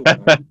 You-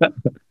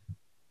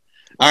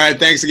 All right,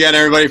 thanks again,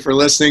 everybody, for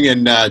listening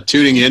and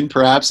tuning in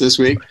perhaps this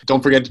week.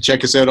 Don't forget to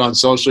check us out on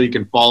social. You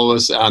can follow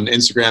us on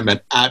Instagram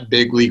at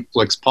Big League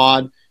Flicks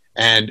Pod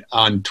and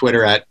on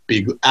Twitter at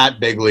Big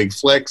League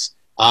Flicks.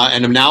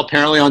 And I'm now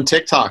apparently on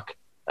TikTok.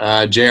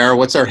 JR,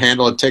 what's our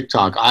handle at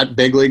TikTok? At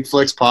Big League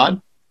Flicks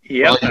Pod?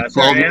 Yep, that's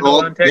our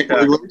handle on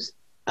TikTok.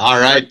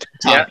 All right,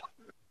 TikTok.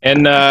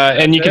 Yeah.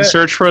 And you can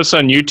search for us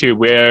on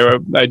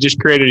YouTube. I just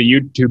created a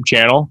YouTube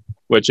channel,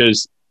 which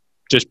is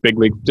just Big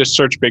League. Just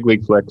search Big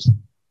League Flicks.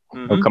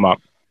 It'll come up.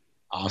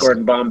 Awesome.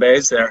 Gordon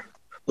Bombay's there.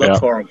 Look Yeah.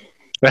 for him.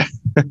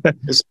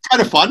 It's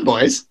kind of fun,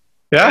 boys.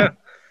 Yeah.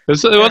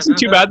 It wasn't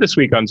too bad this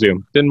week on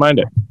Zoom. Didn't mind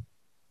it.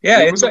 Yeah,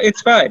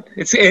 it's fine.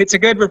 It's a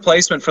good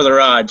replacement for the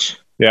Raj.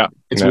 Yeah.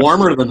 It's Yeah.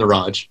 warmer than the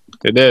Raj.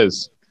 It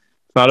is.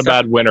 It's not a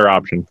bad winter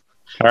option.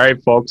 All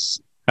right, folks.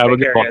 Have a Take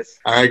good care, one. guys.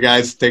 All right,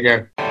 guys, take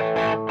care.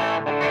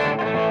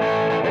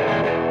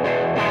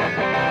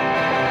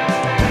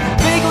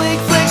 Big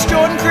League Flicks,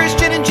 Jordan,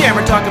 Christian, and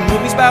Jammer talking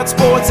movies about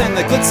sports and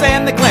the glitz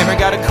and the glamour.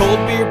 Got a cold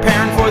beer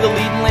pairing for the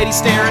leading lady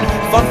staring.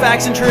 Fun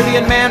facts and trivia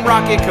and man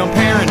rocket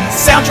comparing.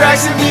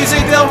 Soundtracks and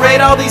music, they'll rate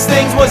all these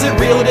things. Was it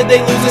real or did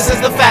they lose us as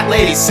the fat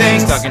lady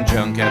sings? Talking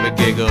junk, have a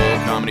giggle,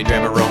 comedy,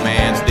 drama,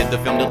 romance. Did the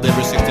film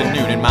deliver 6 to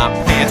noon in my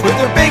pants? With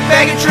their big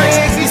bag of tricks,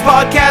 these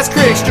podcast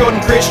critics,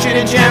 Jordan, Christian,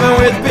 and Jammer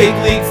with Big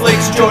League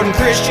Flicks. Jordan,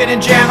 Christian,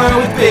 and Jammer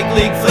with Big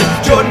League Flicks.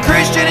 Jordan,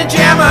 Christian, and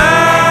Jammer.